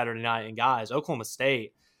Stillwater on Saturday night. And guys, Oklahoma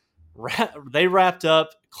State, they wrapped up,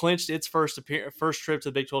 clinched its first trip to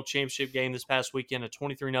the Big 12 championship game this past weekend, a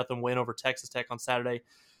 23-0 win over Texas Tech on Saturday.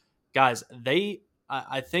 Guys,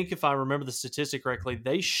 I think if I remember the statistic correctly,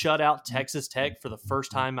 they shut out Texas Tech for the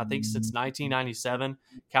first time, I think, since 1997.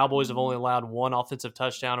 Cowboys have only allowed one offensive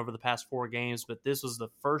touchdown over the past 4 games, but this was the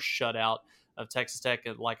first shutout of Texas Tech,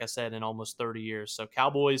 like I said, in almost 30 years. So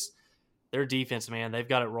Cowboys, their defense, man, they've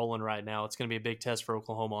got it rolling right now. It's going to be a big test for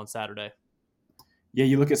Oklahoma on Saturday. Yeah,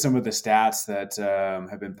 you look at some of the stats that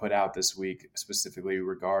have been put out this week, specifically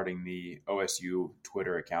regarding the OSU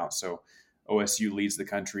Twitter account. So OSU leads the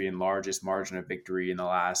country in largest margin of victory in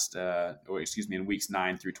in weeks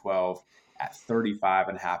 9 through 12 at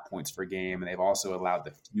 35.5 points per game. And they've also allowed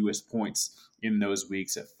the fewest points in those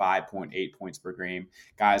weeks at 5.8 points per game.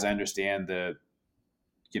 Guys, I understand the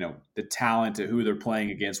talent of who they're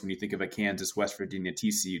playing against when you think of a Kansas, West Virginia,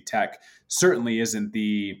 TCU, Tech, certainly isn't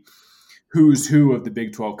the who's who of the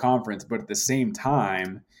Big 12 conference. But at the same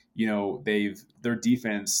time, their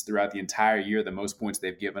defense throughout the entire year, the most points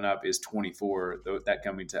they've given up is 24, that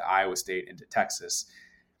coming to Iowa State and to Texas.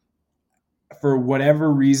 For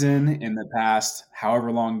whatever reason, in the past,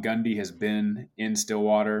 however long Gundy has been in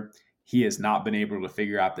Stillwater, he has not been able to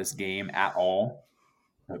figure out this game at all.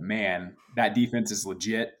 But man, that defense is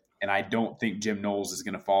legit, and I don't think Jim Knowles is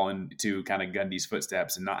going to fall into kind of Gundy's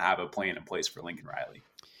footsteps and not have a plan in place for Lincoln Riley.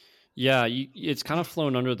 Yeah, it's kind of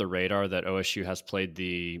flown under the radar that OSU has played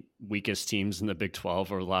the weakest teams in the Big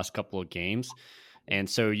 12 over the last couple of games. And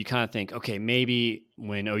so you kind of think, okay, maybe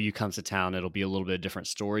when OU comes to town, it'll be a little bit of a different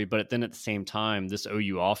story. But then at the same time, this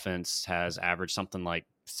OU offense has averaged something like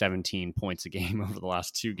 17 points a game over the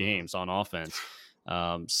last 2 games on offense.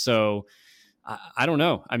 So I don't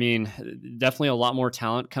know. I mean, definitely a lot more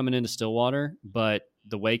talent coming into Stillwater, but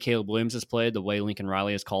the way Caleb Williams has played, the way Lincoln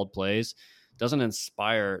Riley has called plays, doesn't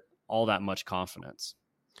inspire all that much confidence.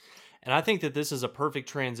 And I think that this is a perfect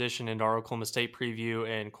transition into our Oklahoma State preview.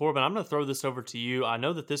 And Corbin, I'm going to throw this over to you. I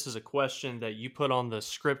know that this is a question that you put on the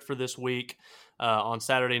script for this week on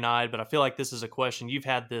Saturday night, but I feel like this is a question you've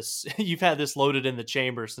had this loaded in the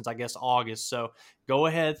chamber since I guess August. So go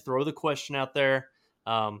ahead, throw the question out there.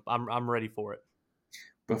 I'm ready for it.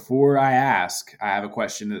 Before I ask, I have a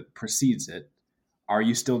question that precedes it. Are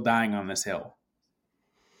you still dying on this hill?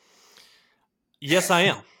 Yes, I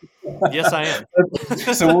am. Yes, I am.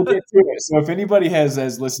 So we'll get to it. So if anybody has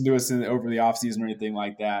listened to us over the offseason or anything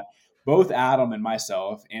like that, both Adam and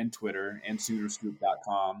myself and Twitter and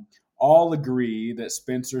SoonerScoop.com all agree that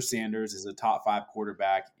Spencer Sanders is a top 5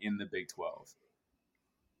 quarterback in the Big 12.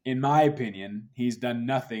 In my opinion, he's done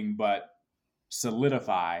nothing but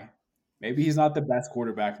solidify. Maybe he's not the best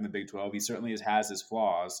quarterback in the Big 12. He certainly has his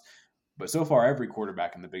flaws. But so far, every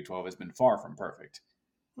quarterback in the Big 12 has been far from perfect.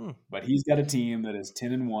 But he's got a team that is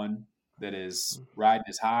 10-1, that is riding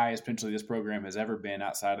as high as potentially this program has ever been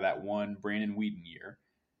outside of that one Brandon Whedon year.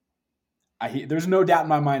 There's no doubt in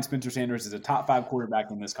my mind Spencer Sanders is a top 5 quarterback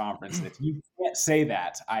in this conference. And if you can't say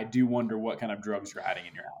that, I do wonder what kind of drugs you're hiding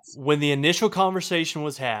in your house. When the initial conversation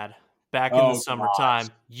was had back in the summertime,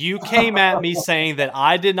 you came at me saying that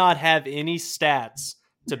I did not have any stats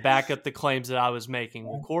to back up the claims that I was making.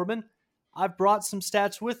 Well, Corbin, I've brought some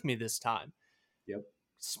stats with me this time. Yep.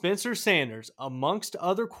 Spencer Sanders, amongst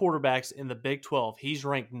other quarterbacks in the Big 12, he's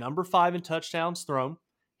ranked number 5 in touchdowns thrown.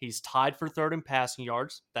 He's tied for 3rd in passing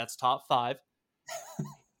yards. That's top 5.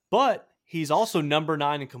 But he's also number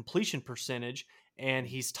 9 in completion percentage, and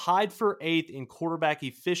he's tied for 8th in quarterback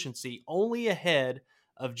efficiency, only ahead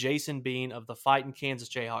of Jason Bean of the Fighting Kansas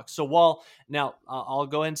Jayhawks. So I'll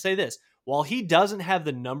go ahead and say this. While he doesn't have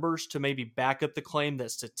the numbers to maybe back up the claim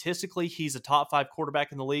that statistically he's a top 5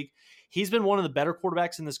 quarterback in the league, he's been one of the better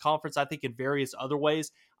quarterbacks in this conference, I think, in various other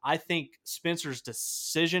ways. I think Spencer's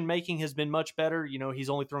decision-making has been much better. You know,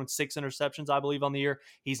 he's only thrown 6 interceptions, I believe, on the year.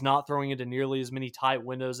 He's not throwing into nearly as many tight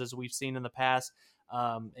windows as we've seen in the past.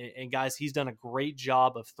 And guys, he's done a great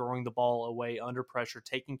job of throwing the ball away under pressure,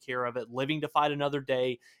 taking care of it, living to fight another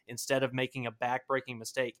day instead of making a back-breaking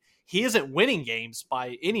mistake. He isn't winning games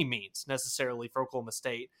by any means necessarily for Oklahoma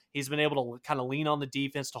State. He's been able to kind of lean on the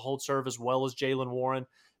defense to hold serve as well as Jalen Warren.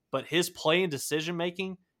 But his play and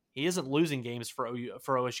decision-making, he isn't losing games for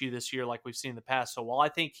OSU this year like we've seen in the past. So while I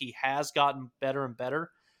think he has gotten better and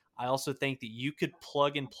better, I also think that you could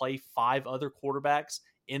plug and play 5 other quarterbacks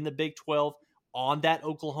in the Big 12 on that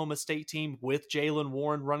Oklahoma State team with Jalen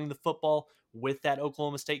Warren running the football with that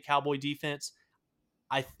Oklahoma State Cowboy defense.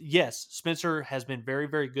 Yes, Spencer has been very,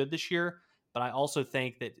 very good this year, but I also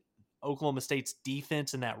think that Oklahoma State's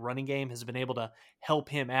defense in that running game has been able to help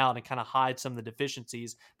him out and kind of hide some of the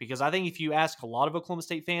deficiencies. Because I think if you ask a lot of Oklahoma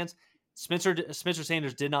State fans, Spencer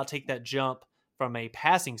Sanders did not take that jump from a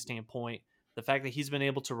passing standpoint. The fact that he's been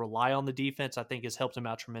able to rely on the defense, I think, has helped him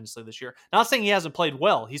out tremendously this year. Not saying he hasn't played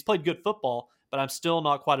well. He's played good football, but I'm still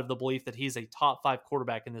not quite of the belief that he's a top 5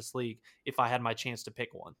 quarterback in this league if I had my chance to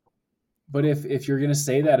pick one. But if you're going to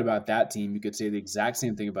say that about that team, you could say the exact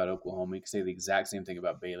same thing about Oklahoma. You could say the exact same thing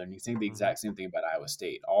about Baylor. And you can say the exact same thing about Iowa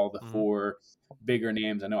State. All the 4 bigger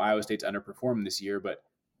names. I know Iowa State's underperformed this year, but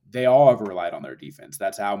they all have relied on their defense.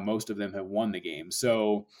 That's how most of them have won the game.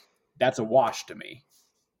 So that's a wash to me.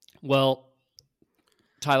 Well,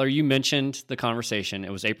 Tyler, you mentioned the conversation.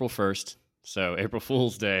 It was April 1st. So April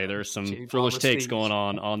Fool's Day. There's some foolish takes going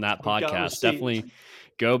on that podcast. Definitely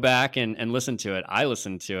go back and listen to it. I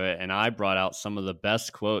listened to it, and I brought out some of the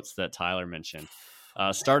best quotes that Tyler mentioned.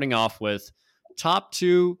 Starting off with top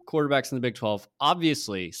 2 quarterbacks in the Big 12.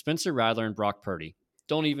 Obviously, Spencer Rattler and Brock Purdy.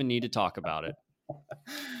 Don't even need to talk about it.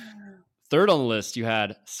 Third on the list, you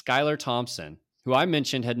had Skylar Thompson, who I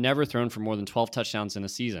mentioned had never thrown for more than 12 touchdowns in a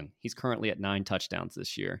season. He's currently at 9 touchdowns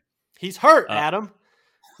this year. He's hurt, Adam.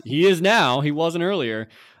 He is now. He wasn't earlier.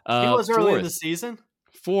 He was early in the season.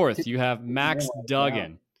 4th, you have Max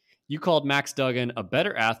Duggan. You called Max Duggan a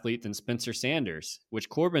better athlete than Spencer Sanders, which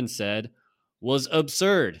Corbin said was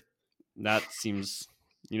absurd. That seems,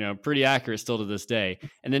 pretty accurate still to this day.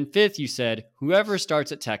 And then fifth, you said, whoever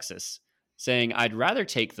starts at Texas, saying, I'd rather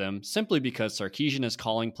take them simply because Sarkisian is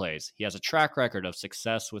calling plays. He has a track record of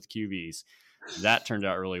success with QBs. That turned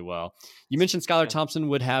out really well. You mentioned Skylar Thompson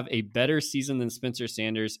would have a better season than Spencer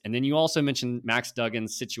Sanders. And then you also mentioned Max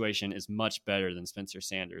Duggan's situation is much better than Spencer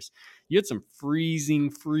Sanders. You had some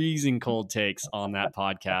freezing cold takes on that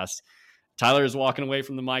podcast. Tyler is walking away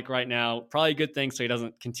from the mic right now. Probably a good thing so he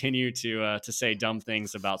doesn't continue to say dumb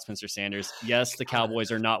things about Spencer Sanders. Yes, the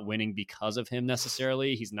Cowboys are not winning because of him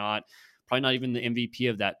necessarily. He's probably not even the MVP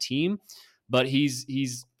of that team, but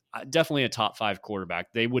he's definitely a top 5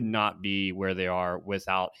 quarterback. They would not be where they are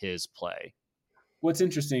without his play. What's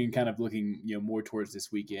interesting, kind of looking more towards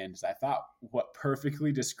this weekend, is I thought what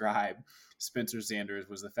perfectly described Spencer Sanders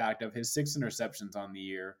was the fact of his 6 interceptions on the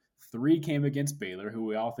year. 3 came against Baylor, who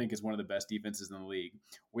we all think is one of the best defenses in the league.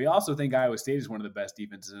 We also think Iowa State is one of the best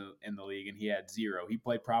defenses in the league, and he had 0. He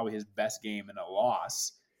played probably his best game in a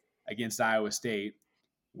loss against Iowa State,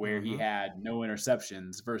 where he had no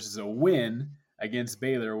interceptions, versus a win against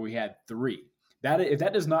Baylor where we had 3. If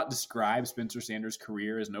that does not describe Spencer Sanders'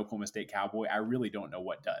 career as an Oklahoma State Cowboy, I really don't know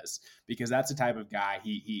what does, because that's the type of guy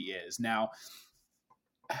he is. Now,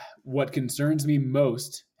 what concerns me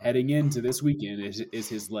most heading into this weekend is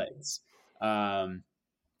his legs.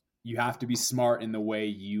 You have to be smart in the way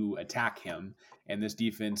you attack him, and this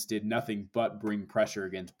defense did nothing but bring pressure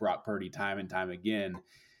against Brock Purdy time and time again.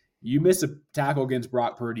 You miss a tackle against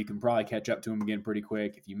Brock Purdy, you can probably catch up to him again pretty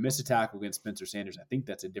quick. If you miss a tackle against Spencer Sanders, I think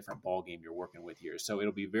that's a different ball game you're working with here. So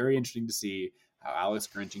it'll be very interesting to see how Alex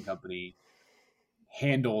Grinch and company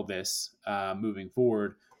handle this moving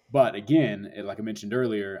forward. But again, like I mentioned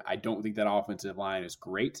earlier, I don't think that offensive line is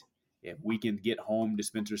great. If we can get home to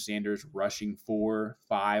Spencer Sanders rushing 4-5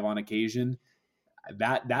 on occasion,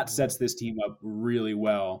 that sets this team up really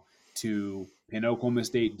well to pin Oklahoma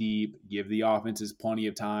State deep, give the offenses plenty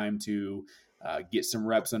of time to get some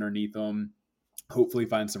reps underneath them, hopefully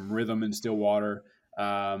find some rhythm in Stillwater.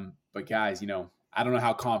 But guys, I don't know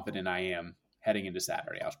how confident I am heading into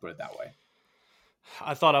Saturday. I'll just put it that way.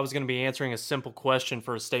 I thought I was going to be answering a simple question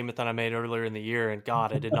for a statement that I made earlier in the year, and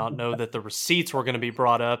God, I did not know that the receipts were going to be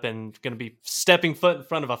brought up and going to be stepping foot in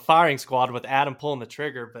front of a firing squad with Adam pulling the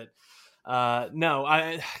trigger. But no,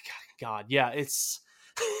 it's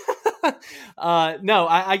no,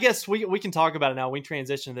 I guess we can talk about it now. We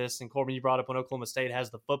transition to this, and Corbin, you brought up when Oklahoma State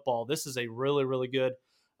has the football. This is a really, really good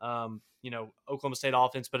Oklahoma State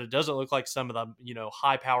offense, but it doesn't look like some of the,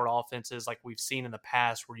 high-powered offenses like we've seen in the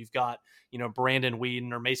past where you've got, Brandon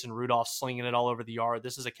Whedon or Mason Rudolph slinging it all over the yard.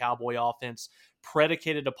 This is a Cowboy offense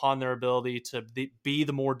predicated upon their ability to be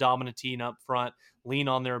the more dominant team up front, lean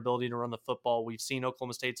on their ability to run the football. We've seen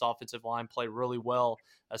Oklahoma State's offensive line play really well,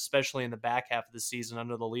 especially in the back half of the season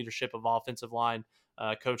under the leadership of offensive line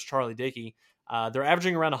coach Charlie Dickey. They're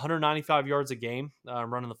averaging around 195 yards a game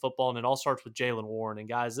running the football, and it all starts with Jalen Warren. And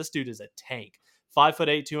guys, this dude is a tank.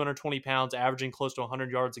 5'8", 220 pounds, averaging close to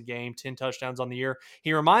 100 yards a game, 10 touchdowns on the year.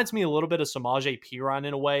 He reminds me a little bit of Samaje Perine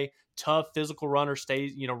in a way. Tough physical runner,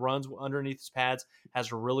 runs underneath his pads,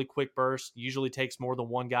 has a really quick burst, usually takes more than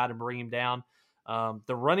one guy to bring him down.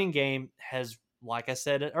 The running game has, like I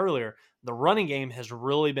said earlier, the running game has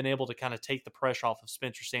really been able to kind of take the pressure off of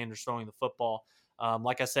Spencer Sanders throwing the football.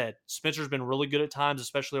 Like I said, Spencer's been really good at times,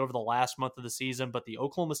 especially over the last month of the season, but the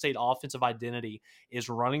Oklahoma State offensive identity is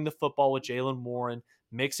running the football with Jalen Warren,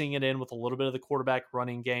 mixing it in with a little bit of the quarterback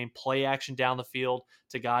running game, play action down the field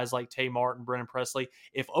to guys like Tay Martin, Brennan Presley.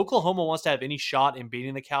 If Oklahoma wants to have any shot in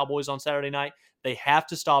beating the Cowboys on Saturday night, they have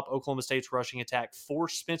to stop Oklahoma State's rushing attack,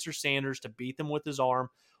 force Spencer Sanders to beat them with his arm.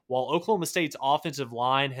 While Oklahoma State's offensive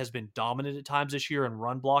line has been dominant at times this year in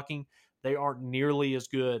run blocking, they aren't nearly as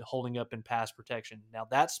good holding up in pass protection. Now,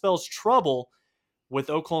 that spells trouble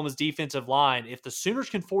with Oklahoma's defensive line. If the Sooners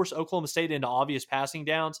can force Oklahoma State into obvious passing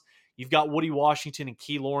downs, you've got Woody Washington and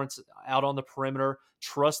Key Lawrence out on the perimeter.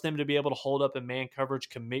 Trust them to be able to hold up in man coverage.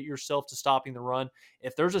 Commit yourself to stopping the run.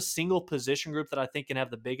 If there's a single position group that I think can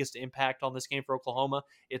have the biggest impact on this game for Oklahoma,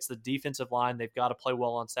 it's the defensive line. They've got to play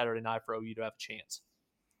well on Saturday night for OU to have a chance.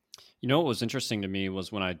 What was interesting to me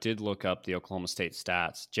was when I did look up the Oklahoma State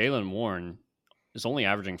stats, Jalen Warren is only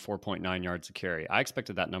averaging 4.9 yards a carry. I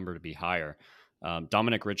expected that number to be higher.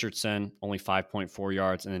 Dominic Richardson, only 5.4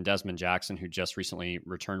 yards, and then Desmond Jackson, who just recently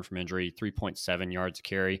returned from injury, 3.7 yards a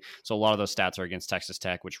carry. So a lot of those stats are against Texas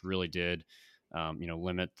Tech, which really did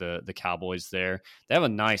limit the Cowboys there. They have a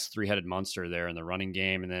nice three-headed monster there in the running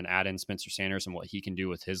game, and then add in Spencer Sanders and what he can do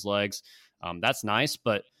with his legs. That's nice,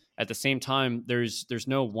 but at the same time, there's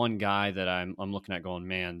no one guy that I'm looking at going,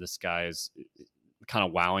 man, this guy is kind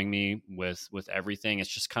of wowing me with everything. It's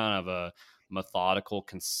just kind of a methodical,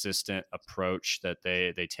 consistent approach that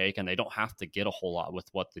they take, and they don't have to get a whole lot with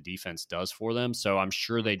what the defense does for them. So I'm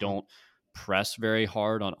sure they don't press very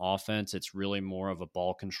hard on offense. It's really more of a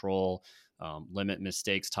ball control, limit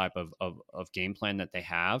mistakes type of game plan that they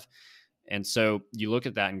have. And so you look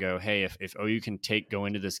at that and go, hey, if OU can go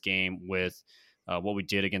into this game with what we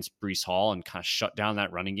did against Breece Hall and kind of shut down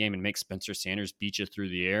that running game and make Spencer Sanders beat you through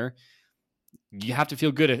the air, you have to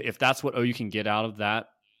feel good if that's what OU can get out of that.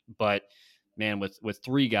 But man, with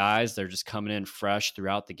three guys, they're just coming in fresh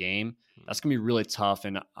throughout the game. That's going to be really tough.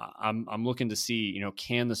 And I'm looking to see,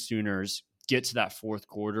 can the Sooners get to that fourth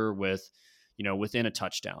quarter with, within a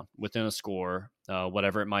touchdown, within a score,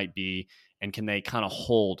 whatever it might be, and can they kind of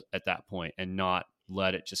hold at that point and not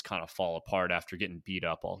let it just kind of fall apart after getting beat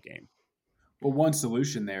up all game? Well, one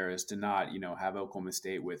solution there is to not, have Oklahoma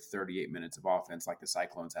State with 38 minutes of offense like the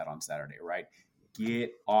Cyclones had on Saturday, right?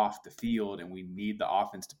 Get off the field, and we need the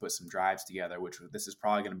offense to put some drives together, which this is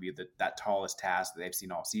probably going to be that tallest task that they've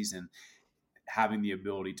seen all season, having the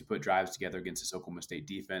ability to put drives together against this Oklahoma State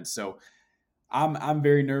defense. So I'm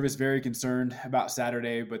very nervous, very concerned about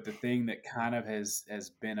Saturday, but the thing that kind of has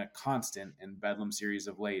been a constant in Bedlam series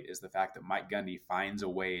of late is the fact that Mike Gundy finds a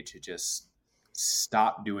way to just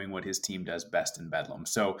stop doing what his team does best in Bedlam.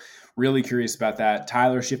 So really curious about that.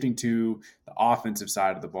 Tyler, shifting to the offensive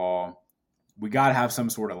side of the ball, we got to have some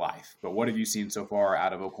sort of life. But what have you seen so far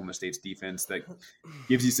out of Oklahoma State's defense that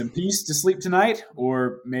gives you some peace to sleep tonight,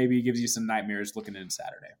 or maybe gives you some nightmares looking into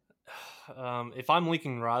Saturday? If I'm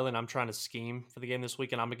Lincoln Riley and I'm trying to scheme for the game this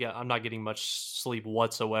weekend, I'm not getting much sleep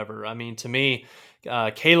whatsoever. I mean, to me,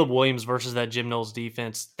 Caleb Williams versus that Jim Knowles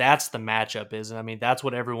defense, that's the matchup, isn't it? I mean, that's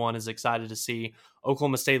what everyone is excited to see.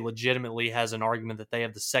 Oklahoma State legitimately has an argument that they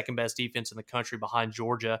have the second best defense in the country behind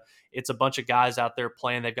Georgia. It's a bunch of guys out there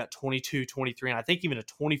playing. They've got 22, 23, and I think even a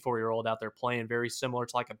 24-year-old out there playing, very similar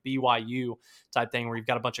to like a BYU type thing where you've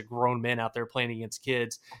got a bunch of grown men out there playing against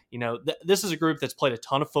kids. This is a group that's played a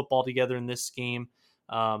ton of football together in this scheme.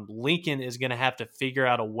 Lincoln is going to have to figure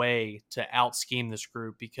out a way to out-scheme this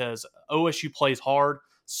group because OSU plays hard,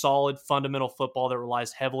 solid, fundamental football that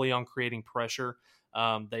relies heavily on creating pressure.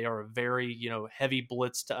 They are a very, heavy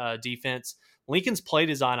blitzed defense. Lincoln's play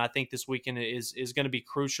design, I think, this weekend is going to be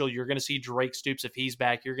crucial. You're going to see Drake Stoops if he's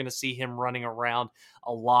back. You're going to see him running around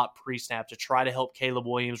a lot pre-snap to try to help Caleb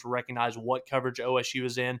Williams recognize what coverage OSU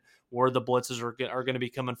is in, where the blitzes are going to be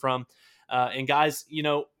coming from. And guys,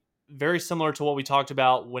 very similar to what we talked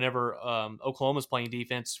about whenever Oklahoma's playing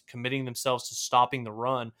defense, committing themselves to stopping the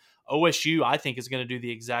run. OSU, I think, is going to do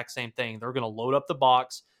the exact same thing. They're going to load up the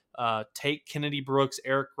box, take Kennedy Brooks,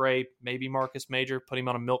 Eric Gray, maybe Marcus Major, put him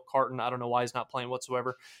on a milk carton. I don't know why he's not playing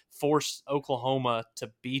whatsoever. Force Oklahoma to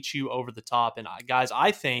beat you over the top. And guys,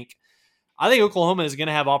 I think Oklahoma is going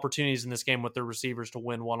to have opportunities in this game with their receivers to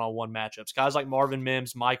win one-on-one matchups. Guys like Marvin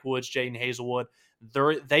Mims, Mike Woods, Jaden Hazelwood,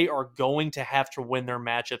 they are going to have to win their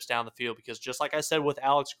matchups down the field because just like I said with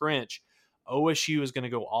Alex Grinch, OSU is going to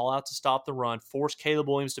go all out to stop the run, force Caleb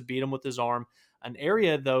Williams to beat him with his arm. An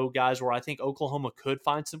area, though, guys, where I think Oklahoma could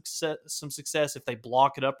find some success if they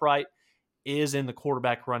block it up right is in the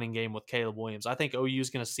quarterback running game with Caleb Williams. I think OU is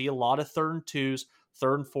going to see a lot of 3rd and 2s,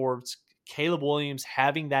 3rd and 4s. Caleb Williams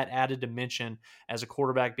having that added dimension as a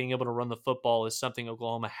quarterback, being able to run the football is something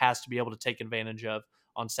Oklahoma has to be able to take advantage of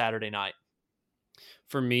on Saturday night.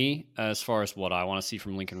 For me, as far as what I want to see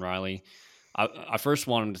from Lincoln Riley, I first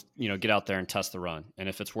want him to, get out there and test the run. And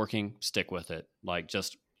if it's working, stick with it. Like,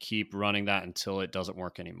 just keep running that until it doesn't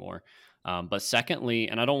work anymore. But secondly,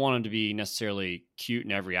 and I don't want him to be necessarily cute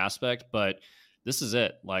in every aspect, but this is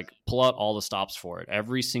it. Like, pull out all the stops for it.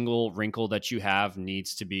 Every single wrinkle that you have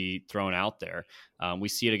needs to be thrown out there. We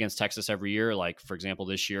see it against Texas every year. Like, for example,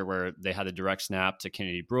 this year where they had the direct snap to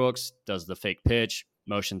Kennedy Brooks, does the fake pitch,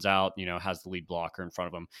 motions out, has the lead blocker in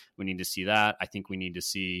front of him. We need to see that. I think we need to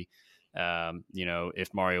see,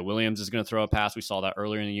 if Mario Williams is going to throw a pass. We saw that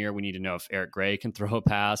earlier in the year. We need to know if Eric Gray can throw a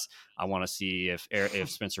pass. I want to see if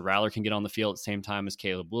Spencer Rattler can get on the field at the same time as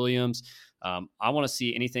Caleb Williams. I want to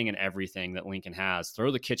see anything and everything that Lincoln has. Throw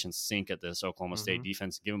the kitchen sink at this Oklahoma State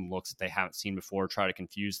defense. Give them looks that they haven't seen before. Try to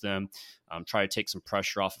confuse them. Try to take some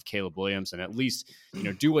pressure off of Caleb Williams, and at least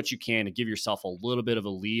do what you can to give yourself a little bit of a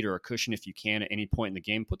lead or a cushion if you can at any point in the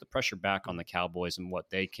game. Put the pressure back on the Cowboys and what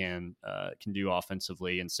they can do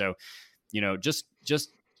offensively. And so,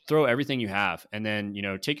 just throw everything you have, and then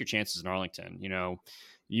take your chances in Arlington.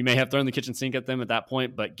 You may have thrown the kitchen sink at them at that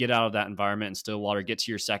point, but get out of that environment in Stillwater. Get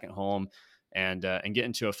to your second home. And get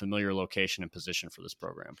into a familiar location and position for this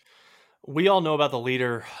program. We all know about the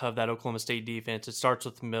leader of that Oklahoma State defense. It starts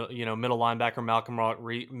with middle linebacker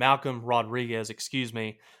Malcolm Rodriguez. Excuse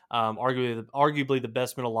me, arguably the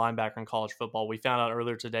best middle linebacker in college football. We found out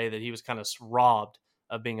earlier today that he was kind of robbed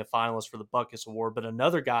of being a finalist for the Butkus Award. But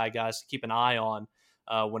another guy, guys, to keep an eye on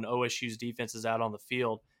when OSU's defense is out on the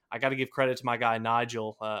field. I got to give credit to my guy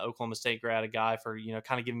Nigel, Oklahoma State grad, a guy for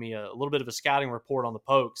kind of giving me a little bit of a scouting report on the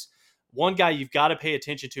Pokes. One guy you've got to pay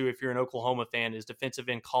attention to if you're an Oklahoma fan is defensive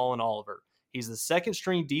end Colin Oliver. He's the second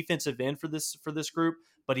string defensive end for this group,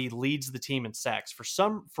 but he leads the team in sacks.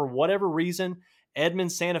 For whatever reason,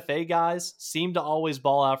 Edmond Santa Fe guys seem to always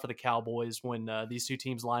ball out for the Cowboys when these two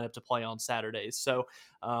teams line up to play on Saturdays. So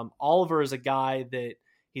Oliver is a guy that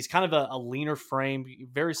he's kind of a leaner frame,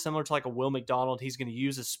 very similar to like a Will McDonald. He's going to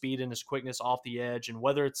use his speed and his quickness off the edge, and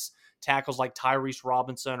whether it's tackles like Tyrese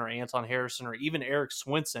Robinson or Anton Harrison or even Eric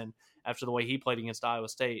Swinson after the way he played against Iowa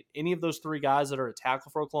State, any of those three guys that are at tackle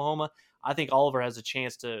for Oklahoma, I think Oliver has a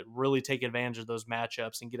chance to really take advantage of those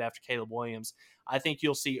matchups and get after Caleb Williams. I think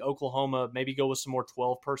you'll see Oklahoma maybe go with some more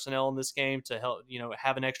 12 personnel in this game to help,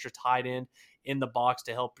 have an extra tight end in the box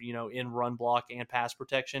to help, in run block and pass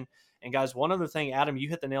protection. And guys, one other thing, Adam, you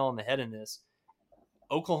hit the nail on the head in this.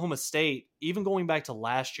 Oklahoma State, even going back to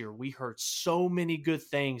last year, we heard so many good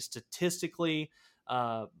things statistically,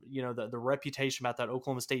 the reputation about that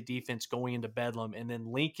Oklahoma State defense going into Bedlam. And then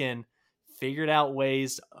Lincoln figured out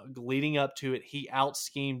ways leading up to it. He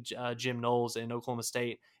out-schemed Jim Knowles in Oklahoma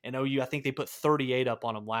State. And OU, I think they put 38 up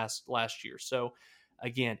on him last year. So,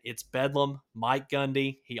 again, it's Bedlam, Mike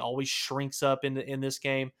Gundy. He always shrinks up in this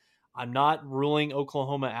game. I'm not ruling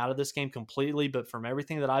Oklahoma out of this game completely, but from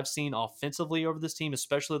everything that I've seen offensively over this team,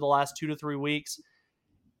 especially the last 2 to 3 weeks,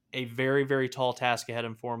 a very, very tall task ahead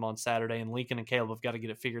of him for him on Saturday, and Lincoln and Caleb have got to get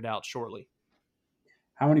it figured out shortly.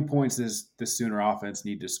 How many points does the Sooner offense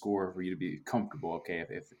need to score for you to be comfortable? Okay,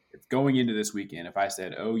 if going into this weekend, if I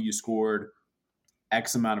said, oh, you scored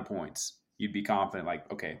X amount of points, you'd be confident, like,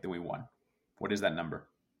 okay, then we won. What is that number?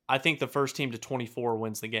 I think the first team to 24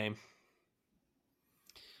 wins the game.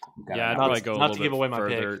 Yeah, I'd probably go a little bit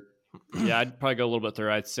further. Yeah, I'd probably go a little bit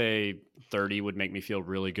further. I'd say 30 would make me feel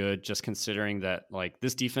really good, just considering that like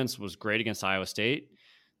this defense was great against Iowa State.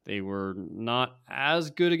 They were not as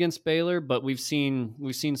good against Baylor, but we've seen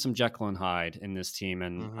some Jekyll and Hyde in this team,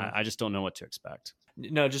 and I just don't know what to expect.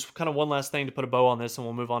 No, just kind of one last thing to put a bow on this, and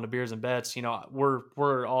we'll move on to beers and bets.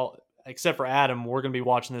 We're all, except for Adam, we're going to be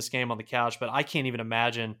watching this game on the couch, but I can't even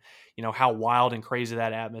imagine, how wild and crazy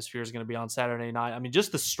that atmosphere is going to be on Saturday night. I mean,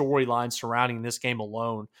 just the storyline surrounding this game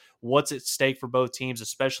alone, what's at stake for both teams,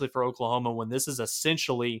 especially for Oklahoma, when this is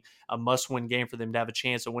essentially a must-win game for them to have a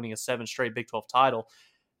chance of winning a 7th straight Big 12 title.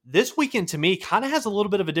 This weekend, to me, kind of has a little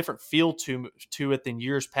bit of a different feel to it than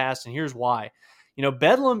years past, and here's why.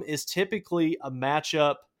 Bedlam is typically a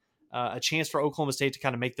matchup, a chance for Oklahoma State to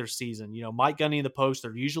kind of make their season. Mike Gundy in the post,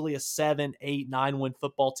 they're usually a 7, 8, 9 win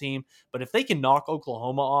football team. But if they can knock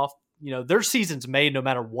Oklahoma off, their season's made no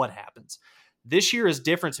matter what happens. This year is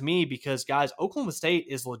different to me because, guys, Oklahoma State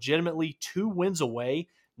is legitimately 2 wins away,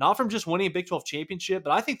 not from just winning a Big 12 championship,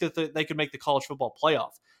 but I think that they could make the college football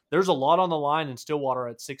playoff. There's a lot on the line in Stillwater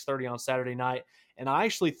at 6:30 on Saturday night. And I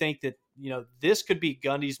actually think that, this could be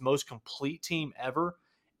Gundy's most complete team ever.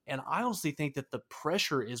 And I honestly think that the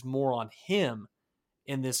pressure is more on him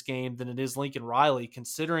in this game than it is Lincoln Riley,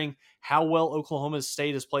 considering how well Oklahoma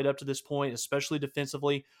State has played up to this point, especially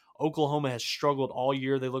defensively. Oklahoma has struggled all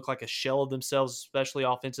year. They look like a shell of themselves, especially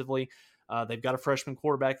offensively. They've got a freshman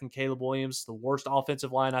quarterback in Caleb Williams, the worst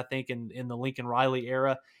offensive line, I think, in the Lincoln Riley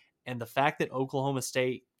era. And the fact that Oklahoma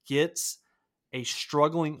State gets a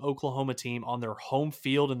struggling Oklahoma team on their home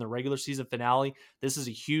field in the regular season finale, this is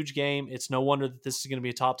a huge game. It's no wonder that this is going to be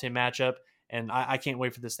a top 10 matchup, and I can't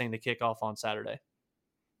wait for this thing to kick off on Saturday.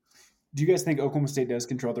 Do you guys think Oklahoma State does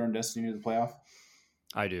control their own destiny to the playoff?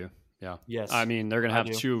 I do. Yeah. Yes. I mean, they're going to have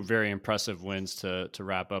 2 very impressive wins to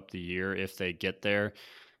wrap up the year if they get there.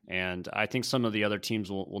 And I think some of the other teams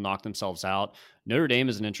will knock themselves out. Notre Dame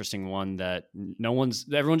is an interesting one that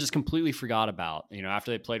everyone just completely forgot about. After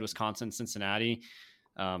they played Wisconsin, Cincinnati,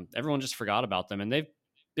 everyone just forgot about them. And they've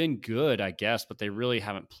been good, I guess, but they really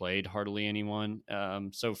haven't played hardly anyone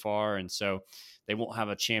so far. And so they won't have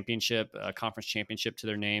a conference championship to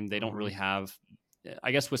their name. They don't really have,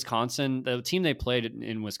 I guess, Wisconsin. The team they played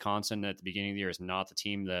in Wisconsin at the beginning of the year is not the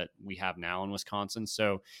team that we have now in Wisconsin.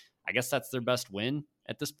 So I guess that's their best win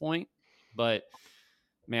at this point. But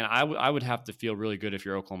man, I would have to feel really good if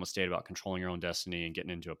you're Oklahoma State about controlling your own destiny and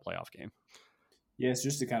getting into a playoff game. Yes,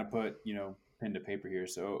 just to kind of put, pen to paper here.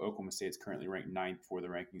 So Oklahoma State's currently ranked 9th for the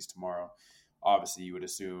rankings tomorrow. Obviously, you would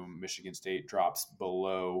assume Michigan State drops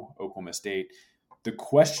below Oklahoma State. the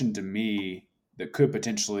question to me that could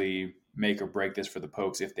potentially make or break this for the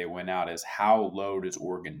Pokes if they win out is how low does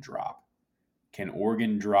Oregon drop? Can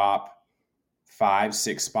Oregon drop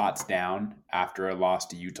 5-6 spots down after a loss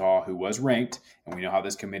to Utah, who was ranked? And we know how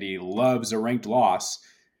this committee loves a ranked loss.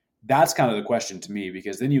 That's kind of the question to me,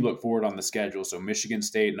 because then you look forward on the schedule. So Michigan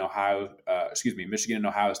and Ohio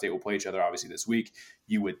State will play each other obviously this week.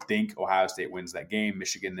 You would think Ohio State wins that game.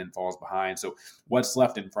 Michigan then falls behind. So what's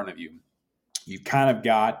left in front of you? You've kind of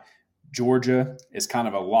got Georgia is kind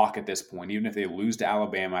of a lock at this point. Even if they lose to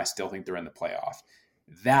Alabama, I still think they're in the playoff.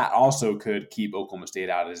 That also could keep Oklahoma State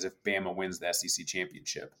out as if Bama wins the SEC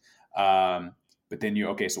championship. But then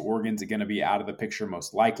so Oregon's going to be out of the picture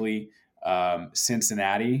most likely.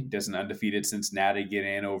 Cincinnati, does an undefeated Cincinnati get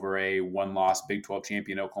in over a one-loss Big 12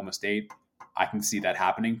 champion Oklahoma State? I can see that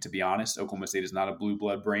happening, to be honest. Oklahoma State is not a blue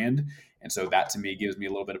blood brand. And so that to me gives me a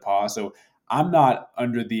little bit of pause. So I'm not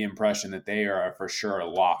under the impression that they are for sure a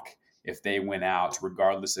lock if they win out,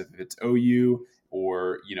 regardless if it's OU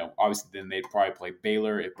or, obviously then they'd probably play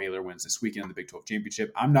Baylor if Baylor wins this weekend in the Big 12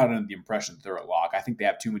 championship. I'm not under the impression that they're a lock. I think they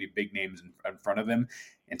have too many big names in front of them.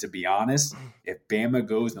 And to be honest, if Bama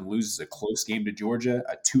goes and loses a close game to Georgia,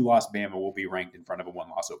 a 2-loss Bama will be ranked in front of a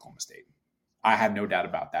 1-loss Oklahoma State. I have no doubt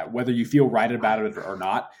about that. Whether you feel right about it or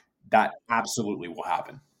not, that absolutely will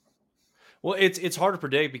happen. Well, it's hard to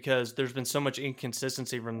predict because there's been so much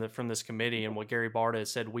inconsistency from this committee and what Gary Barta has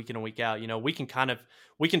said week in and week out. We can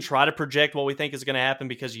try to project what we think is going to happen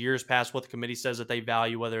because years past what the committee says that they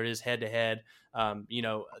value, whether it is head to head,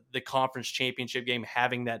 the conference championship game,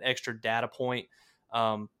 having that extra data point.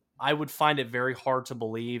 I would find it very hard to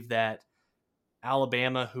believe that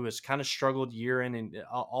Alabama, who has kind of struggled year in and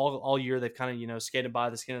all year, they've kind of skated by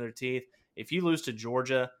the skin of their teeth. If you lose to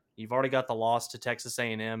Georgia, you've already got the loss to Texas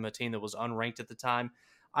A&M, a team that was unranked at the time.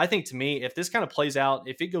 I think, to me, if this kind of plays out,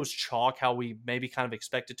 if it goes chalk how we maybe kind of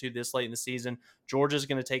expected to this late in the season, Georgia's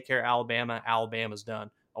going to take care of Alabama. Alabama's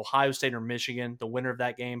done. Ohio State or Michigan, the winner of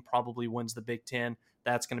that game probably wins the Big Ten.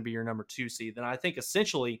 That's going to be your number 2 seed. Then I think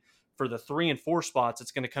essentially for the 3 and 4 spots,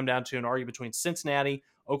 it's going to come down to an argument between Cincinnati,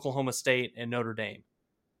 Oklahoma State, and Notre Dame.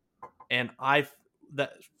 And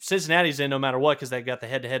Cincinnati's in no matter what because they got the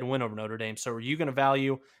head-to-head win over Notre Dame. So are you going to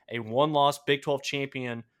value a one-loss Big 12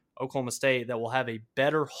 champion Oklahoma State that will have a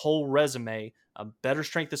better whole resume, a better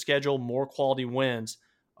strength of schedule, more quality wins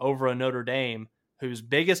over a Notre Dame whose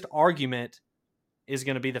biggest argument is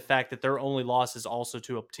going to be the fact that their only loss is also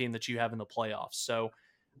to a team that you have in the playoffs? So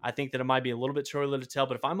I think that it might be a little bit too early to tell.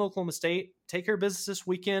 But if I'm Oklahoma State, take care of business this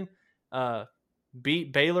weekend,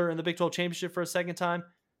 beat Baylor in the Big 12 championship for a second time.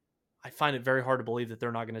 I find it very hard to believe that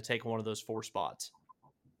they're not going to take one of those 4 spots.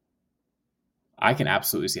 I can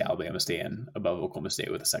absolutely see Alabama staying above Oklahoma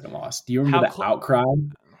State with a second loss. Do you remember the outcry?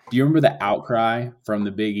 Do you remember the outcry from the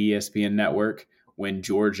big ESPN network when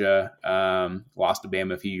Georgia lost to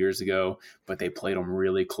Bama a few years ago, but they played them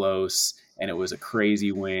really close and it was a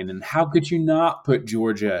crazy win? And how could you not put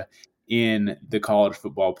Georgia in the college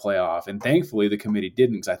football playoff? And thankfully the committee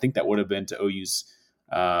didn't, because I think that would have been to OU's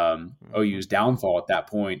downfall at that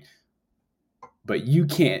point. But you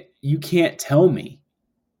can't tell me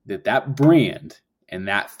that brand and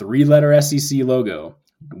that 3-letter SEC logo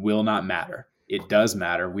will not matter. It does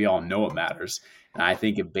matter. We all know it matters. And I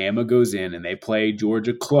think if Bama goes in and they play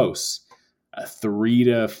Georgia close, a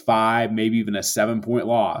 3-5, maybe even a 7-point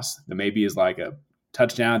loss that maybe is like a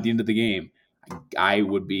touchdown at the end of the game, I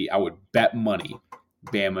would bet money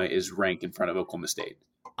Bama is ranked in front of Oklahoma State.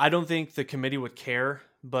 I don't think the committee would care,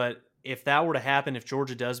 but if that were to happen, if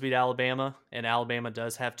Georgia does beat Alabama and Alabama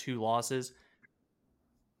does have 2 losses,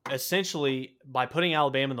 essentially by putting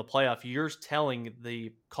Alabama in the playoff, you're telling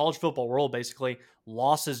the college football world basically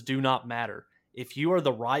losses do not matter. If you are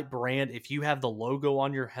the right brand, if you have the logo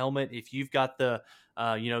on your helmet, if you've got the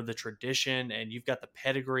the tradition and you've got the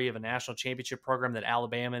pedigree of a national championship program that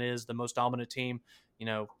Alabama is, the most dominant team,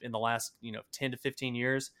 in the last 10 to 15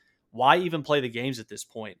 years, why even play the games at this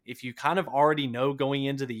point? If you kind of already know going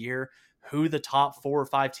into the year who the top 4 or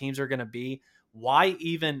 5 teams are going to be, why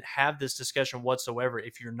even have this discussion whatsoever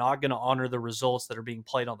if you're not going to honor the results that are being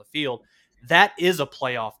played on the field? That is a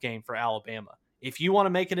playoff game for Alabama. If you want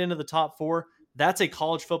to make it into the top 4, that's a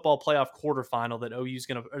college football playoff quarterfinal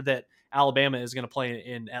that Alabama is going to play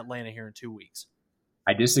in Atlanta here in 2 weeks.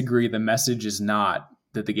 I disagree. The message is not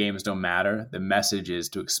that the games don't matter. The message is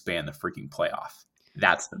to expand the freaking playoff.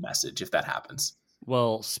 That's the message if that happens.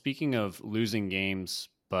 Well, speaking of losing games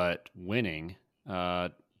but winning,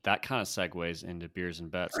 that kind of segues into beers and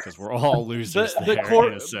bets because we're all losers in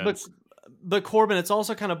a sense. But Corbin, it's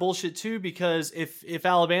also kind of bullshit too, because if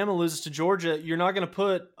Alabama loses to Georgia, you're not going to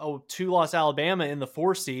put a 2-loss Alabama in the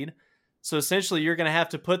 4 seed. So essentially, you're going to have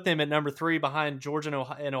to put them at number 3 behind Georgia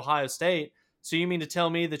and Ohio State. So you mean to tell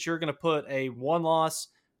me that you're going to put a one-loss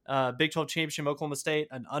Big 12 championship Oklahoma State,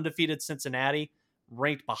 an undefeated Cincinnati,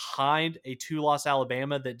 ranked behind a 2-loss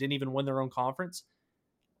Alabama that didn't even win their own conference?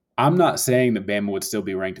 I'm not saying that Bama would still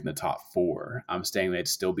be ranked in the top 4. I'm saying they'd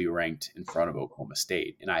still be ranked in front of Oklahoma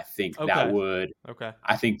State, and I think that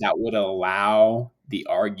would allow the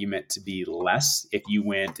argument to be less if you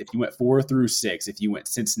went 4 through 6. If you went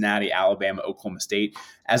Cincinnati, Alabama, Oklahoma State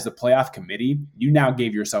as the playoff committee, you now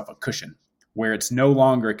gave yourself a cushion where it's no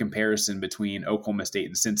longer a comparison between Oklahoma State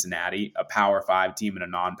and Cincinnati, a Power 5 team and a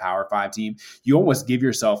non-Power 5 team. You almost give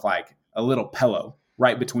yourself like a little pillow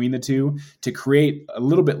right between the two to create a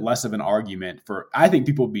little bit less of an argument for, I think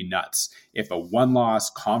people would be nuts if a one-loss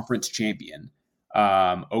conference champion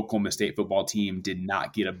Oklahoma State football team did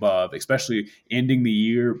not get above, especially ending the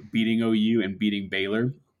year beating OU and beating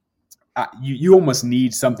Baylor. You almost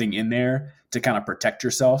need something in there to kind of protect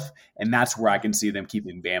yourself, and that's where I can see them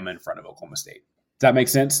keeping Bama in front of Oklahoma State. Does that make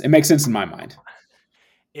sense? It makes sense in my mind.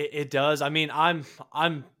 It does. I mean, I'm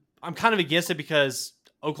kind of against it because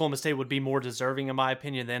Oklahoma State would be more deserving, in my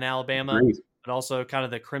opinion, than Alabama. Agreed. But also kind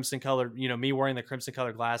of the crimson color, me wearing the crimson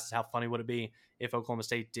colored glasses, how funny would it be if Oklahoma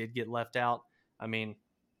State did get left out? I mean,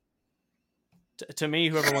 to me,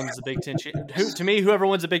 whoever wins the Big 10, whoever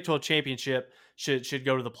wins the Big 12 championship should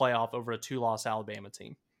go to the playoff over a 2-loss Alabama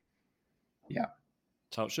team. Yeah.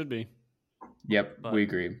 That's how it should be. Yep, we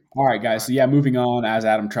agree. All right, guys. So, moving on, as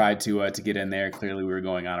Adam tried to get in there, clearly we were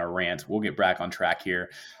going on a rant. We'll get back on track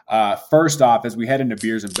here. First off, as we head into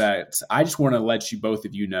beers and bets, I just want to let you both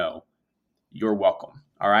of you know you're welcome.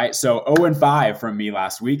 All right, so 0-5 from me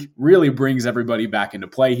last week really brings everybody back into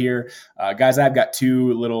play here. Guys, I've got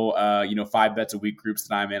 2 little, 5 bets a week groups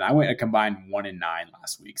that I'm in. I went a combined 1-9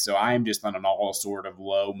 last week, so I am just on an all sort of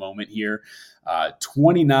low moment here.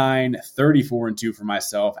 29, 34-2 for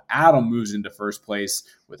myself. Adam moves into first place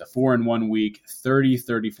with a 4-1 week, 30,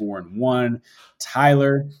 34-1.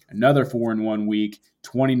 Tyler, another 4-1 week,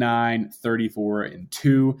 29,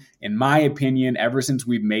 34-2. In my opinion, ever since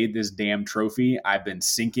we've made this damn trophy, I've been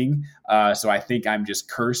sinking. So I think I'm just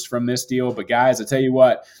cursed from this deal. But guys, I tell you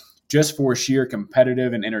what, just for sheer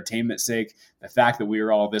competitive and entertainment sake, the fact that we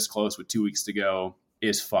are all this close with 2 weeks to go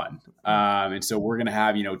is fun. And so we're going to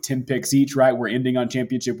have, 10 picks each, right? We're ending on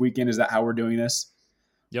championship weekend. Is that how we're doing this?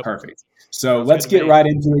 Yep. Perfect. So let's get right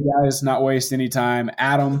into it, guys. Not waste any time.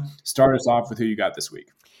 Adam, start us off with who you got this week.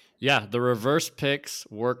 Yeah, the reverse picks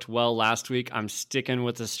worked well last week. I'm sticking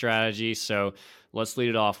with the strategy, so let's lead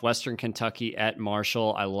it off. Western Kentucky at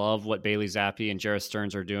Marshall. I love what Bailey Zappi and Jarrett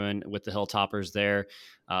Stearns are doing with the Hilltoppers there.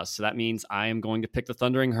 So that means I am going to pick the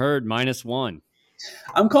Thundering Herd -1.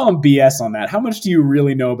 I'm calling BS on that. How much do you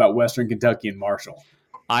really know about Western Kentucky and Marshall?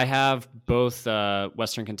 I have both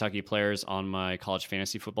Western Kentucky players on my college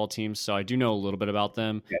fantasy football team, so I do know a little bit about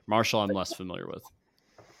them. Yeah. Marshall, I'm less familiar with.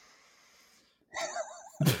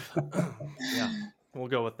 Yeah, we'll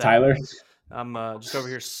go with that. Tyler? I'm just over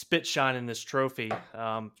here spit shining this trophy.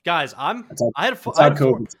 Guys, I had a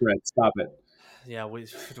COVID spread. Stop it. Yeah, we're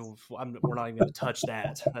not even going to touch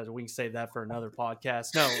that. We can save that for another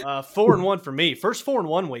podcast. No, 4-1 for me. First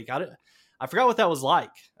 4-1 week. I forgot what that was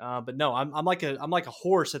like. But no, I'm like a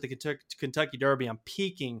horse at the Kentucky Derby. I'm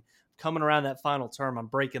peaking, coming around that final term. I'm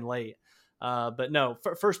breaking late. But no,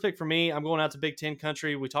 first pick for me. I'm going out to Big Ten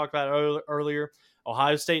country. We talked about it earlier.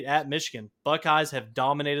 Ohio State at Michigan. Buckeyes have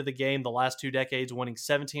dominated the game the last 2 decades, winning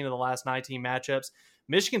 17 of the last 19 matchups.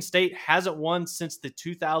 Michigan State hasn't won since the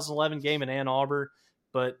 2011 game in Ann Arbor,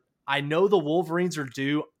 but I know the Wolverines are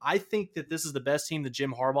due. I think that this is the best team that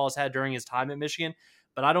Jim Harbaugh has had during his time at Michigan,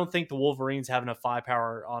 but I don't think the Wolverines have enough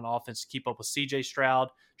firepower on offense to keep up with C.J. Stroud,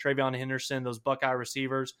 Travion Henderson, those Buckeye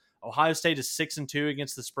receivers. Ohio State is 6-2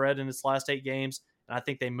 against the spread in its last 8 games, and I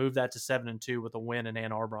think they moved that to 7-2 with a win in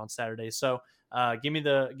Ann Arbor on Saturday. So give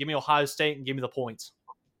me Ohio State and give me the points.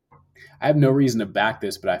 I have no reason to back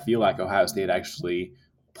this, but I feel like Ohio State actually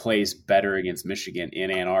plays better against Michigan in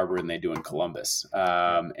Ann Arbor than they do in Columbus.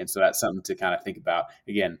 And so that's something to kind of think about.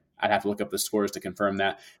 Again, I'd have to look up the scores to confirm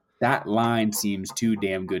that. That line seems too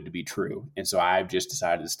damn good to be true. And so I've just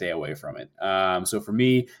decided to stay away from it. So for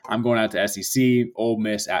me, I'm going out to SEC, Ole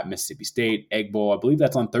Miss at Mississippi State, Egg Bowl. I believe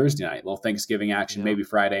that's on Thursday night. A little Thanksgiving action, maybe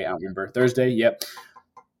Friday. I don't remember. Thursday, yep.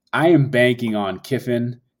 I am banking on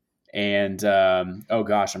Kiffin and, I'm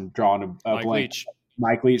drawing a Mike blank. Leach.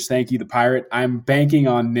 Mike Leach, thank you, the Pirate. I'm banking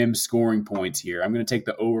on them scoring points here. I'm going to take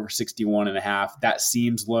the over 61.5. That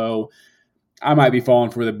seems low. I might be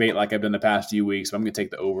falling for the bait like I've done the past few weeks, but I'm going to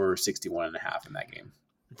take the over 61.5 in that game.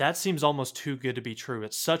 That seems almost too good to be true.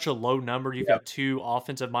 It's such a low number. You've got 2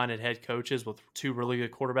 offensive-minded head coaches with 2 really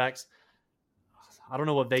good quarterbacks. I don't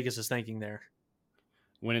know what Vegas is thinking there.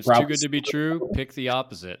 When it's too good to be true, pick the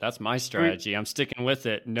opposite. That's my strategy. I'm sticking with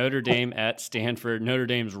it. Notre Dame at Stanford. Notre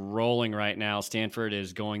Dame's rolling right now. Stanford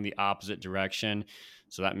is going the opposite direction.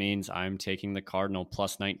 So that means I'm taking the Cardinal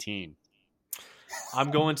plus 19.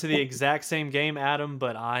 I'm going to the exact same game, Adam,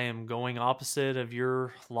 but I am going opposite of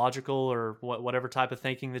your logical or whatever type of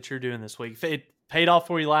thinking that you're doing this week. It paid off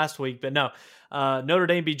for you last week, but no. Notre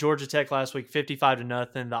Dame beat Georgia Tech last week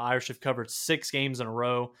 55-0. The Irish have covered 6 games in a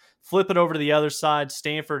row. Flip it over to the other side.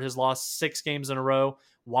 Stanford has lost 6 games in a row.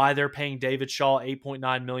 Why they're paying David Shaw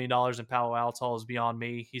 $8.9 million in Palo Alto is beyond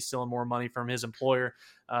me. He's stealing more money from his employer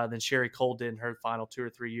than Sherry Cole did in her final 2 or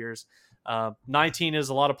 3 years. 19 is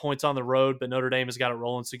a lot of points on the road, but Notre Dame has got it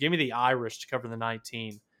rolling. So give me the Irish to cover the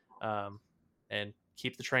 19 and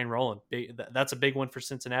keep the train rolling. That's a big one for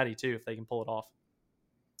Cincinnati, too, if they can pull it off.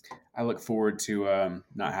 I look forward to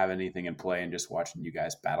not having anything in play and just watching you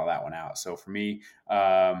guys battle that one out. So for me,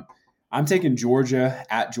 I'm taking Georgia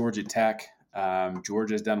at Georgia Tech.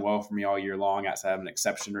 Georgia's done well for me all year long outside of an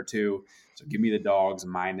exception or two. So give me the Dogs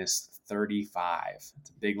minus 35. It's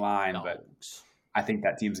a big line, but I think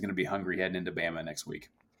that team's going to be hungry heading into Bama next week.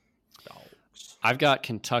 I've got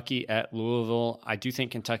Kentucky at Louisville. I do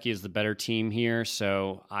think Kentucky is the better team here,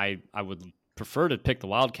 so I would prefer to pick the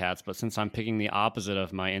Wildcats, but since I'm picking the opposite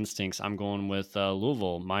of my instincts, I'm going with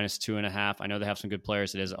Louisville minus 2.5. I know they have some good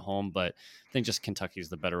players. It is at home, but I think just Kentucky is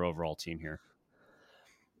the better overall team here.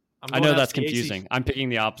 I know that's confusing. I'm picking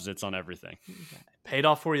the opposites on everything. Paid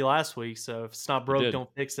off for you last week, so if it's not broke,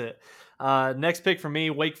 don't fix it. Next pick for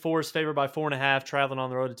me, Wake Forest favored by 4.5, traveling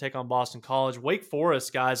on the road to take on Boston College. Wake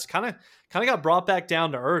Forest, guys, kind of got brought back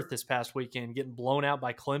down to earth this past weekend, getting blown out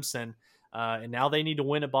by Clemson. And now they need to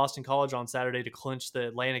win at Boston College on Saturday to clinch the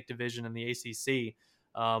Atlantic Division in the ACC.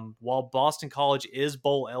 While Boston College is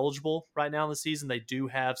bowl eligible right now in the season, they do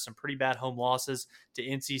have some pretty bad home losses to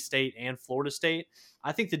NC State and Florida State.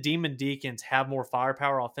 I think the Demon Deacons have more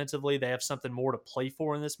firepower offensively. They have something more to play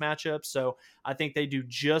for in this matchup. So I think they do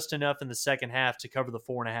just enough in the second half to cover the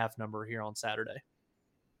 4.5 number here on Saturday.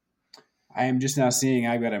 I am just now seeing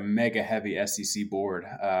I've got a mega heavy SEC board.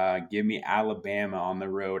 Give me Alabama on the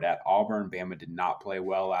road at Auburn. Bama did not play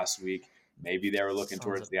well last week. Maybe they were looking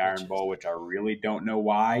towards the Iron Bowl, which I really don't know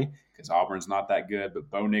why, because Auburn's not that good, but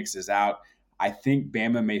Bo Nix is out. I think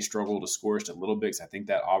Bama may struggle to score just a little bit because I think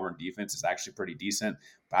that Auburn defense is actually pretty decent,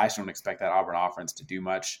 but I just don't expect that Auburn offense to do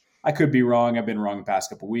much. I could be wrong. I've been wrong the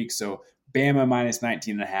past couple weeks. So Bama minus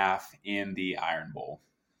 19.5 in the Iron Bowl.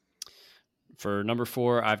 For number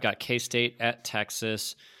 4, I've got K-State at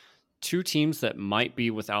Texas. 2 teams that might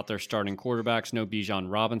be without their starting quarterbacks. No Bijan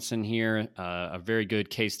Robinson here. A very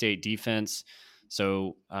good K-State defense.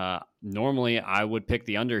 So normally I would pick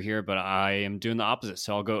the under here, but I am doing the opposite.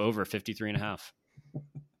 So I'll go over 53.5.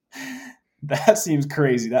 That seems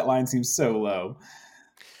crazy. That line seems so low.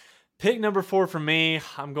 Pick number 4 for me.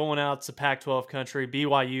 I'm going out to Pac-12 country.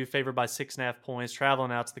 BYU favored by 6.5 points,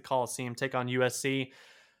 traveling out to the Coliseum, take on USC.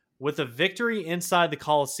 With a victory inside the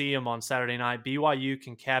Coliseum on Saturday night, BYU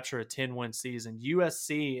can capture a 10-win season.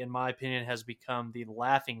 USC, in my opinion, has become the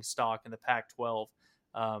laughing stock in the Pac-12,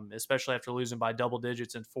 especially after losing by double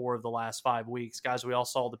digits in 4 of the last 5 weeks. Guys, we all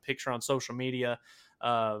saw the picture on social media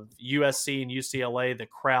of USC and UCLA, the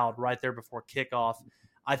crowd right there before kickoff.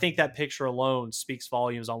 I think that picture alone speaks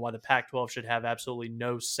volumes on why the Pac-12 should have absolutely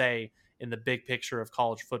no say in the big picture of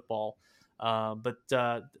college football. But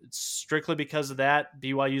strictly because of that,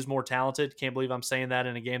 BYU is more talented. Can't believe I'm saying that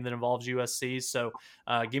in a game that involves USC. So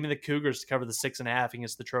give me the Cougars to cover the 6.5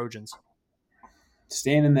 against the Trojans.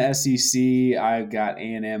 Staying in the SEC, I've got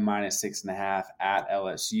A&M minus 6.5 at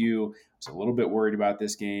LSU. I was a little bit worried about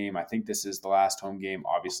this game. I think this is the last home game,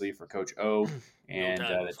 obviously, for Coach O and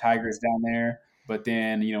the Tigers down there. But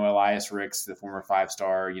then, Elias Ricks, the former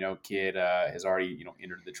 5-star, kid, has already,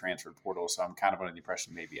 entered the transfer portal. So I'm kind of under the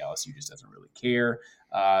impression maybe LSU just doesn't really care.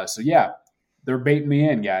 So yeah, they're baiting me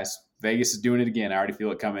in, guys. Vegas is doing it again. I already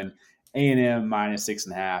feel it coming. A&M minus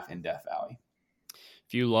 6.5 in Death Valley.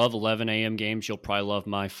 If you love 11 a.m. games, you'll probably love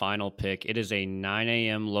my final pick. It is a 9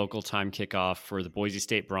 a.m. local time kickoff for the Boise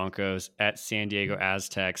State Broncos at San Diego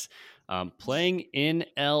Aztecs, playing in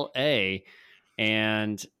L.A.,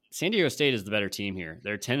 and San Diego State is the better team here.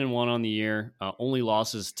 They're 10-1 on the year, only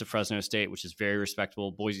losses to Fresno State, which is very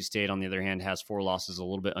respectable. Boise State, on the other hand, has 4 losses, a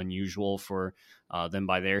little bit unusual for them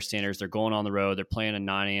by their standards. They're going on the road. They're playing a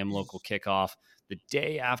 9 a.m. local kickoff the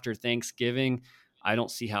day after Thanksgiving. I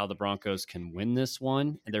don't see how the Broncos can win this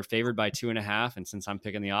one. They're favored by 2.5, and since I'm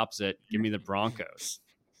picking the opposite, give me the Broncos.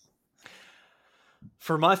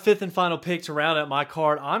 For my fifth and final pick to round out my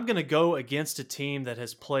card, I'm going to go against a team that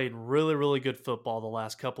has played really, really good football the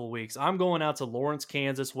last couple of weeks. I'm going out to Lawrence,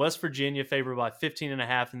 Kansas. West Virginia favored by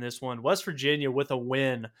 15.5 in this one. West Virginia with a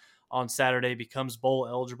win on Saturday becomes bowl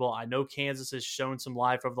eligible. I know Kansas has shown some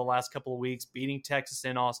life over the last couple of weeks, beating Texas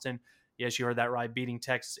in Austin. Yes, you heard that right, beating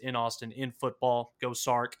Texas in Austin in football. Go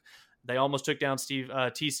Sark. They almost took down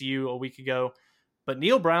TCU a week ago. But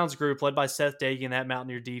Neil Brown's group, led by Seth Dagy and that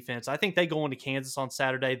Mountaineer defense, I think they go into Kansas on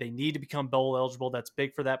Saturday. They need to become bowl eligible. That's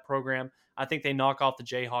big for that program. I think they knock off the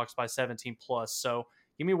Jayhawks by 17 plus. So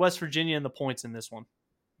give me West Virginia and the points in this one.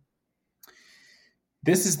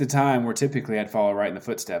 This is the time where typically I'd follow right in the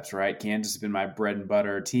footsteps, right? Kansas has been my bread and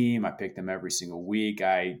butter team. I picked them every single week.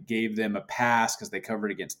 I gave them a pass because they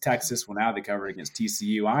covered against Texas. Well, now they covered against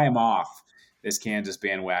TCU. I am off this Kansas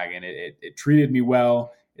bandwagon. It treated me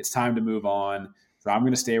well. It's time to move on. So I'm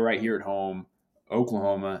going to stay right here at home.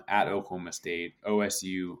 Oklahoma at Oklahoma State.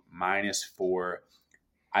 OSU -4.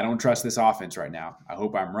 I don't trust this offense right now. I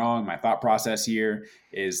hope I'm wrong. My thought process here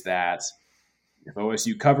is that if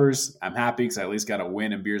OSU covers, I'm happy because I at least got a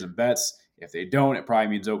win in beers and bets. If they don't, it probably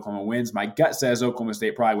means Oklahoma wins. My gut says Oklahoma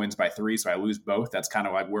State probably wins by 3, so I lose both. That's kind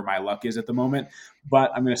of like where my luck is at the moment.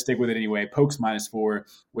 But I'm going to stick with it anyway. Pokes -4,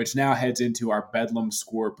 which now heads into our Bedlam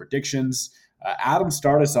score predictions. Adam,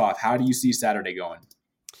 start us off. How do you see Saturday going?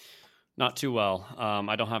 Not too well.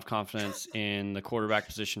 I don't have confidence in the quarterback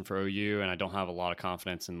position for OU, and I don't have a lot of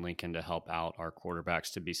confidence in Lincoln to help out our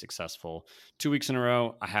quarterbacks to be successful. 2 weeks in a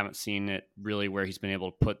row, I haven't seen it really where he's been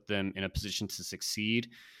able to put them in a position to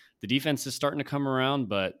succeed. The defense is starting to come around,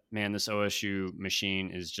 but man, this OSU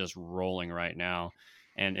machine is just rolling right now.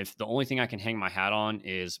 And if the only thing I can hang my hat on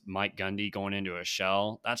is Mike Gundy going into a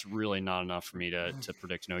shell, that's really not enough for me to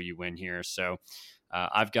predict an OU win here. So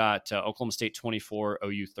I've got Oklahoma State 24,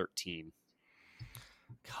 OU 13.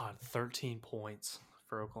 God, 13 points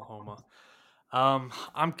for Oklahoma.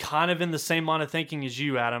 I'm kind of in the same line of thinking as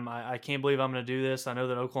you, Adam. I can't believe I'm going to do this. I know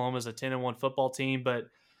that Oklahoma is a 10-1 football team, but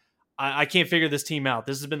I can't figure this team out.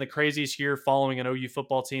 This has been the craziest year following an OU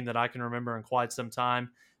football team that I can remember in quite some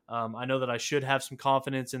time. I know that I should have some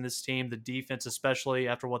confidence in this team, the defense, especially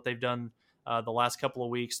after what they've done the last couple of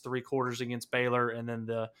weeks, 3 quarters against Baylor, and then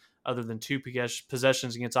other than 2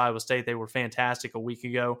 possessions against Iowa State, they were fantastic a week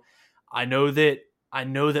ago. I know that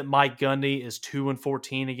Mike Gundy is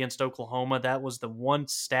 2-14 against Oklahoma. That was the one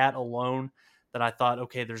stat alone that I thought,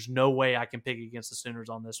 okay, there's no way I can pick against the Sooners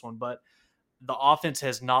on this one. But the offense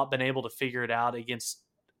has not been able to figure it out against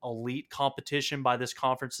elite competition by this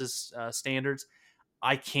conference's standards.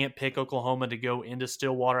 I can't pick Oklahoma to go into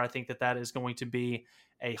Stillwater. I think that is going to be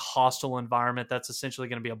a hostile environment. That's essentially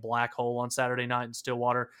going to be a black hole on Saturday night in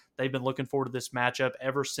Stillwater. They've been looking forward to this matchup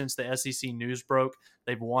ever since the SEC news broke.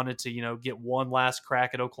 They've wanted to, get one last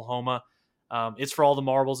crack at Oklahoma. It's for all the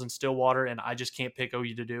marbles in Stillwater, and I just can't pick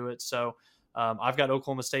OU to do it. So I've got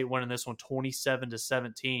Oklahoma State winning this one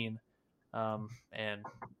 27-17. And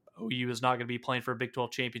OU is not going to be playing for a Big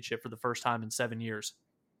 12 championship for the first time in 7 years.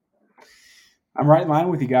 I'm right in line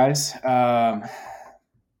with you guys.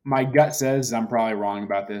 My gut says I'm probably wrong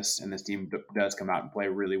about this, and this team does come out and play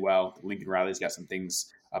really well. Lincoln Riley's got some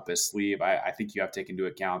things up his sleeve. I think you have to take into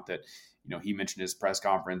account that, he mentioned in his press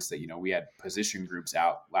conference that, we had position groups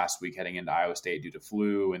out last week heading into Iowa State due to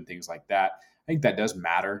flu and things like that. I think that does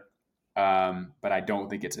matter, but I don't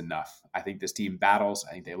think it's enough. I think this team battles.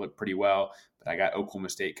 I think they look pretty well, but I got Oklahoma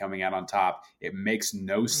State coming out on top. It makes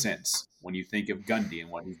no sense when you think of Gundy and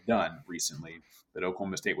what he's done recently that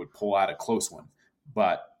Oklahoma State would pull out a close one.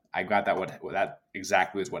 But I got that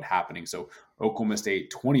exactly is what happening. So Oklahoma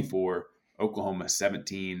State 24, Oklahoma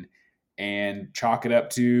 17, and chalk it up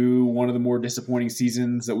to one of the more disappointing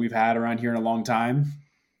seasons that we've had around here in a long time.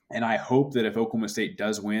 And I hope that if Oklahoma State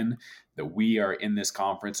does win, that we are in this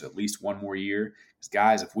conference at least one more year. Because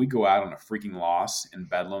guys, if we go out on a freaking loss in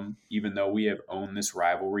Bedlam, even though we have owned this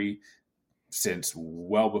rivalry since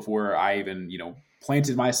well before I even,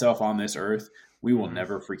 planted myself on this earth, we will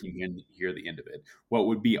never freaking hear the end of it. What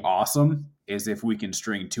would be awesome is if we can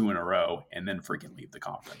string 2 in a row and then freaking leave the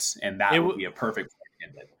conference. And that would be a perfect way to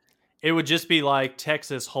end it. It would just be like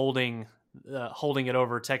Texas holding it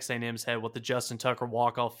over Texas A&M's head with the Justin Tucker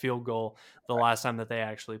walk-off field goal the last time that they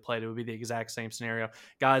actually played. It would be the exact same scenario.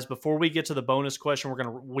 Guys, before we get to the bonus question,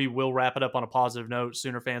 we will wrap it up on a positive note.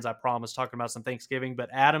 Sooner fans, I promise, talking about some Thanksgiving. But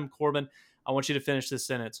Adam, Corbin, I want you to finish this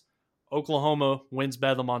sentence. Oklahoma wins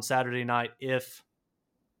Bedlam on Saturday night if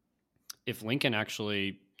Lincoln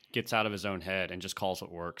actually gets out of his own head and just calls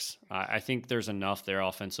what works. I think there's enough there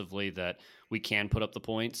offensively that we can put up the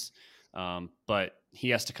points, but he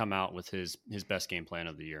has to come out with his best game plan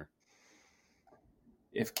of the year.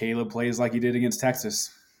 if Caleb plays like he did against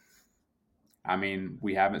Texas. I mean,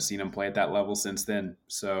 we haven't seen him play at that level since then.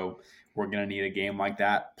 So we're going to need a game like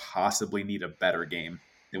that, possibly need a better game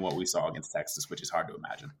than what we saw against Texas, which is hard to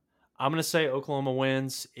imagine. I'm going to say Oklahoma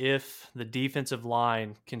wins if the defensive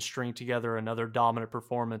line can string together another dominant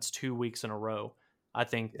performance 2 weeks in a row. I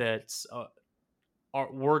think that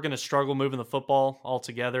we're going to struggle moving the football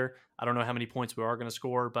altogether. I don't know how many points we are going to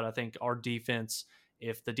score, but I think our defense,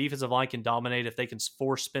 if the defensive line can dominate, if they can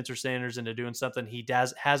force Spencer Sanders into doing something he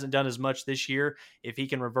hasn't done as much this year, if he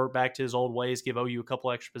can revert back to his old ways, give OU a couple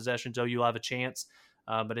extra possessions, OU will have a chance.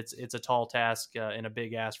 But it's a tall task and a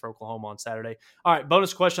big ask for Oklahoma on Saturday. All right,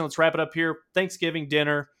 bonus question. Let's wrap it up here. Thanksgiving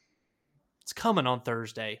dinner. It's coming on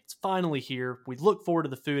Thursday. It's finally here. We look forward to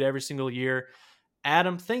the food every single year.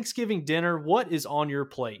 Adam, Thanksgiving dinner, what is on your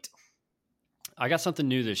plate? I got something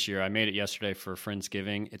new this year. I made it yesterday for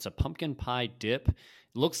Friendsgiving. It's a pumpkin pie dip. It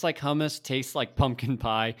looks like hummus, tastes like pumpkin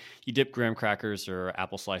pie. You dip graham crackers or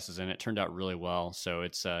apple slices in it. It turned out really well. So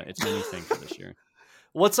it's a new thing for this year.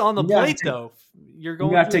 What's on the plate, though? You're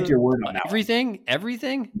going to take your word on that.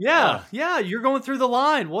 Everything? Yeah. You're going through the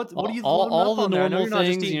line. What do you all the normal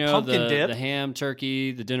things? Dip. The ham,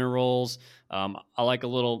 turkey, the dinner rolls. I like a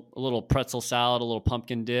little pretzel salad, a little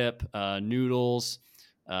pumpkin dip, noodles.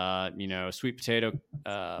 Sweet potato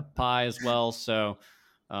pie as well. So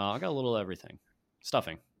I got a little everything.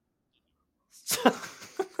 Stuffing.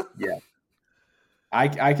 Yeah.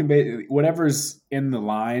 I can whatever's in the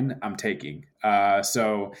line, I'm taking.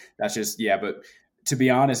 So that's just, but to be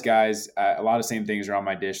honest, guys, a lot of same things are on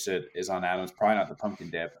my dish that is on Adam's. Probably not the pumpkin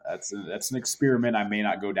dip. That's an experiment I may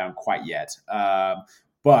not go down quite yet.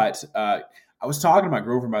 But I was talking to my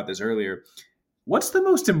girlfriend about this earlier. What's the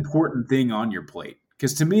most important thing on your plate?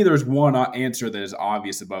 Because to me, there's one answer that is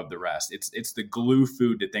obvious above the rest. It's the glue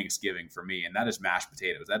food to Thanksgiving for me, and that is mashed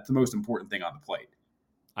potatoes. That's the most important thing on the plate.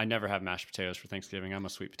 I never have mashed potatoes for Thanksgiving. I'm a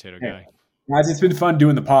sweet potato guy. Guys, it's been fun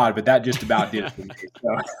doing the pod, but that just about did it for me.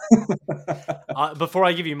 So. Before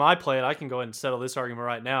I give you my plate, I can go ahead and settle this argument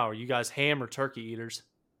right now. Are you guys ham or turkey eaters?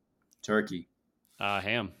 Turkey.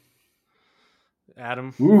 Ham.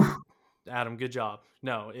 Adam. Ooh. Adam, good job.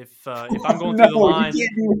 No, if I'm going through the line,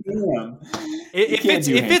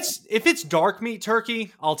 if it's dark meat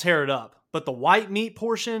turkey, I'll tear it up. But the white meat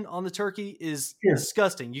portion on the turkey is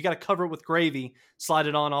disgusting. You got to cover it with gravy, slide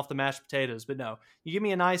it on off the mashed potatoes. But no, you give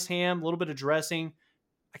me a nice ham, a little bit of dressing.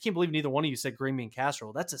 I can't believe neither one of you said green bean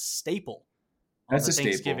casserole. That's a staple on the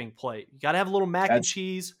Thanksgiving plate. You got to have a little mac and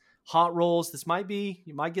cheese, hot rolls.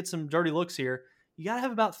 You might get some dirty looks here. You got to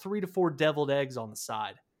have about 3 to 4 deviled eggs on the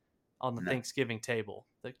side on the Thanksgiving table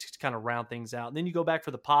to kind of round things out. And then you go back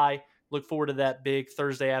for the pie. Look forward to that big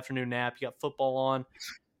Thursday afternoon nap. You got football on.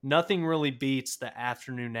 Nothing really beats the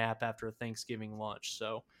afternoon nap after a Thanksgiving lunch.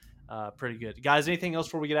 So pretty good. Guys, anything else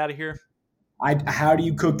before we get out of here? How do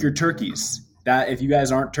you cook your turkeys? That if you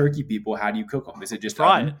guys aren't turkey people, how do you cook them? Is it just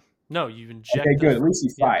fry it? No, you inject. Okay, good. At least you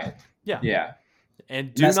fry it. Yeah.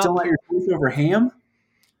 And do not still let your choice over ham.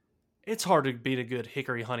 It's hard to beat a good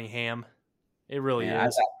hickory honey ham. It really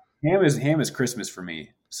is. Ham is Christmas for me,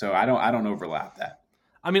 so I don't overlap that.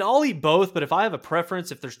 I mean, I'll eat both, but if I have a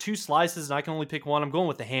preference, if there's 2 slices and I can only pick one, I'm going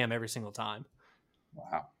with the ham every single time.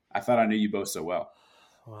 Wow. I thought I knew you both so well.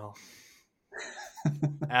 Well,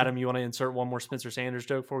 Adam, you want to insert one more Spencer Sanders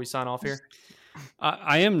joke before we sign off here?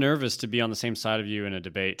 I am nervous to be on the same side of you in a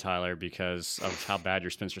debate, Tyler, because of how bad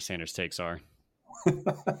your Spencer Sanders takes are.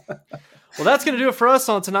 Well, that's going to do it for us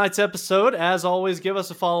on tonight's episode. As always, give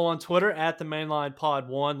us a follow on Twitter at the Mainline Pod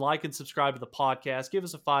 1. Like and subscribe to the podcast. Give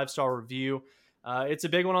us a 5-star review. It's a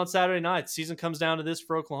big one on Saturday night. The season comes down to this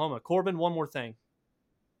for Oklahoma. Corbin, one more thing.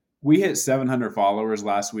 We hit 700 followers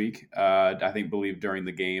last week, believe during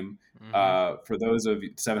the game. Mm-hmm. For those of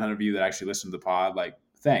 700 of you that actually listen to the pod,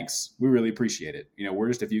 thanks. We really appreciate it. We're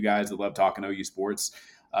just a few guys that love talking OU sports.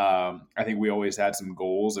 I think we always had some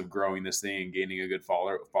goals of growing this thing and gaining a good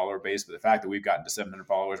follower base. But the fact that we've gotten to 700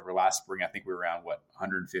 followers over last spring, I think we were around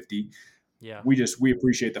 150. Yeah, we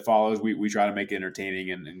appreciate the follows. We try to make it entertaining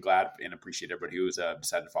and glad and appreciate everybody who's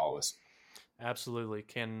decided to follow us. Absolutely.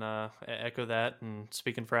 Can echo that. And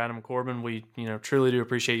speaking for Adam and Corbin, we, truly do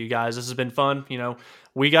appreciate you guys. This has been fun.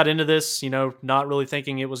 We got into this, not really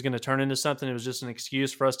thinking it was going to turn into something. It was just an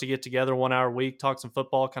excuse for us to get together 1 hour a week, talk some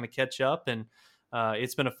football, kind of catch up. And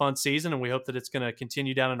it's been a fun season, and we hope that it's going to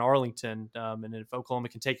continue down in Arlington. And if Oklahoma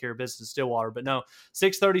can take care of business in Stillwater. But no,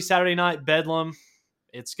 6:30 Saturday night, Bedlam.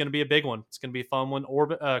 It's going to be a big one. It's going to be a fun one.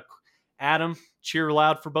 Adam, cheer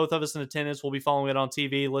loud for both of us in attendance. We'll be following it on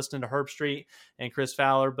TV, listening to Herb Street and Chris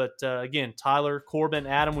Fowler. But again, Tyler, Corbin,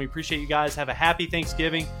 Adam, we appreciate you guys. Have a happy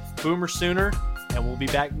Thanksgiving. Boomer Sooner. and we'll be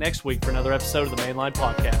back next week for another episode of the Mainline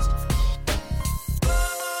Podcast.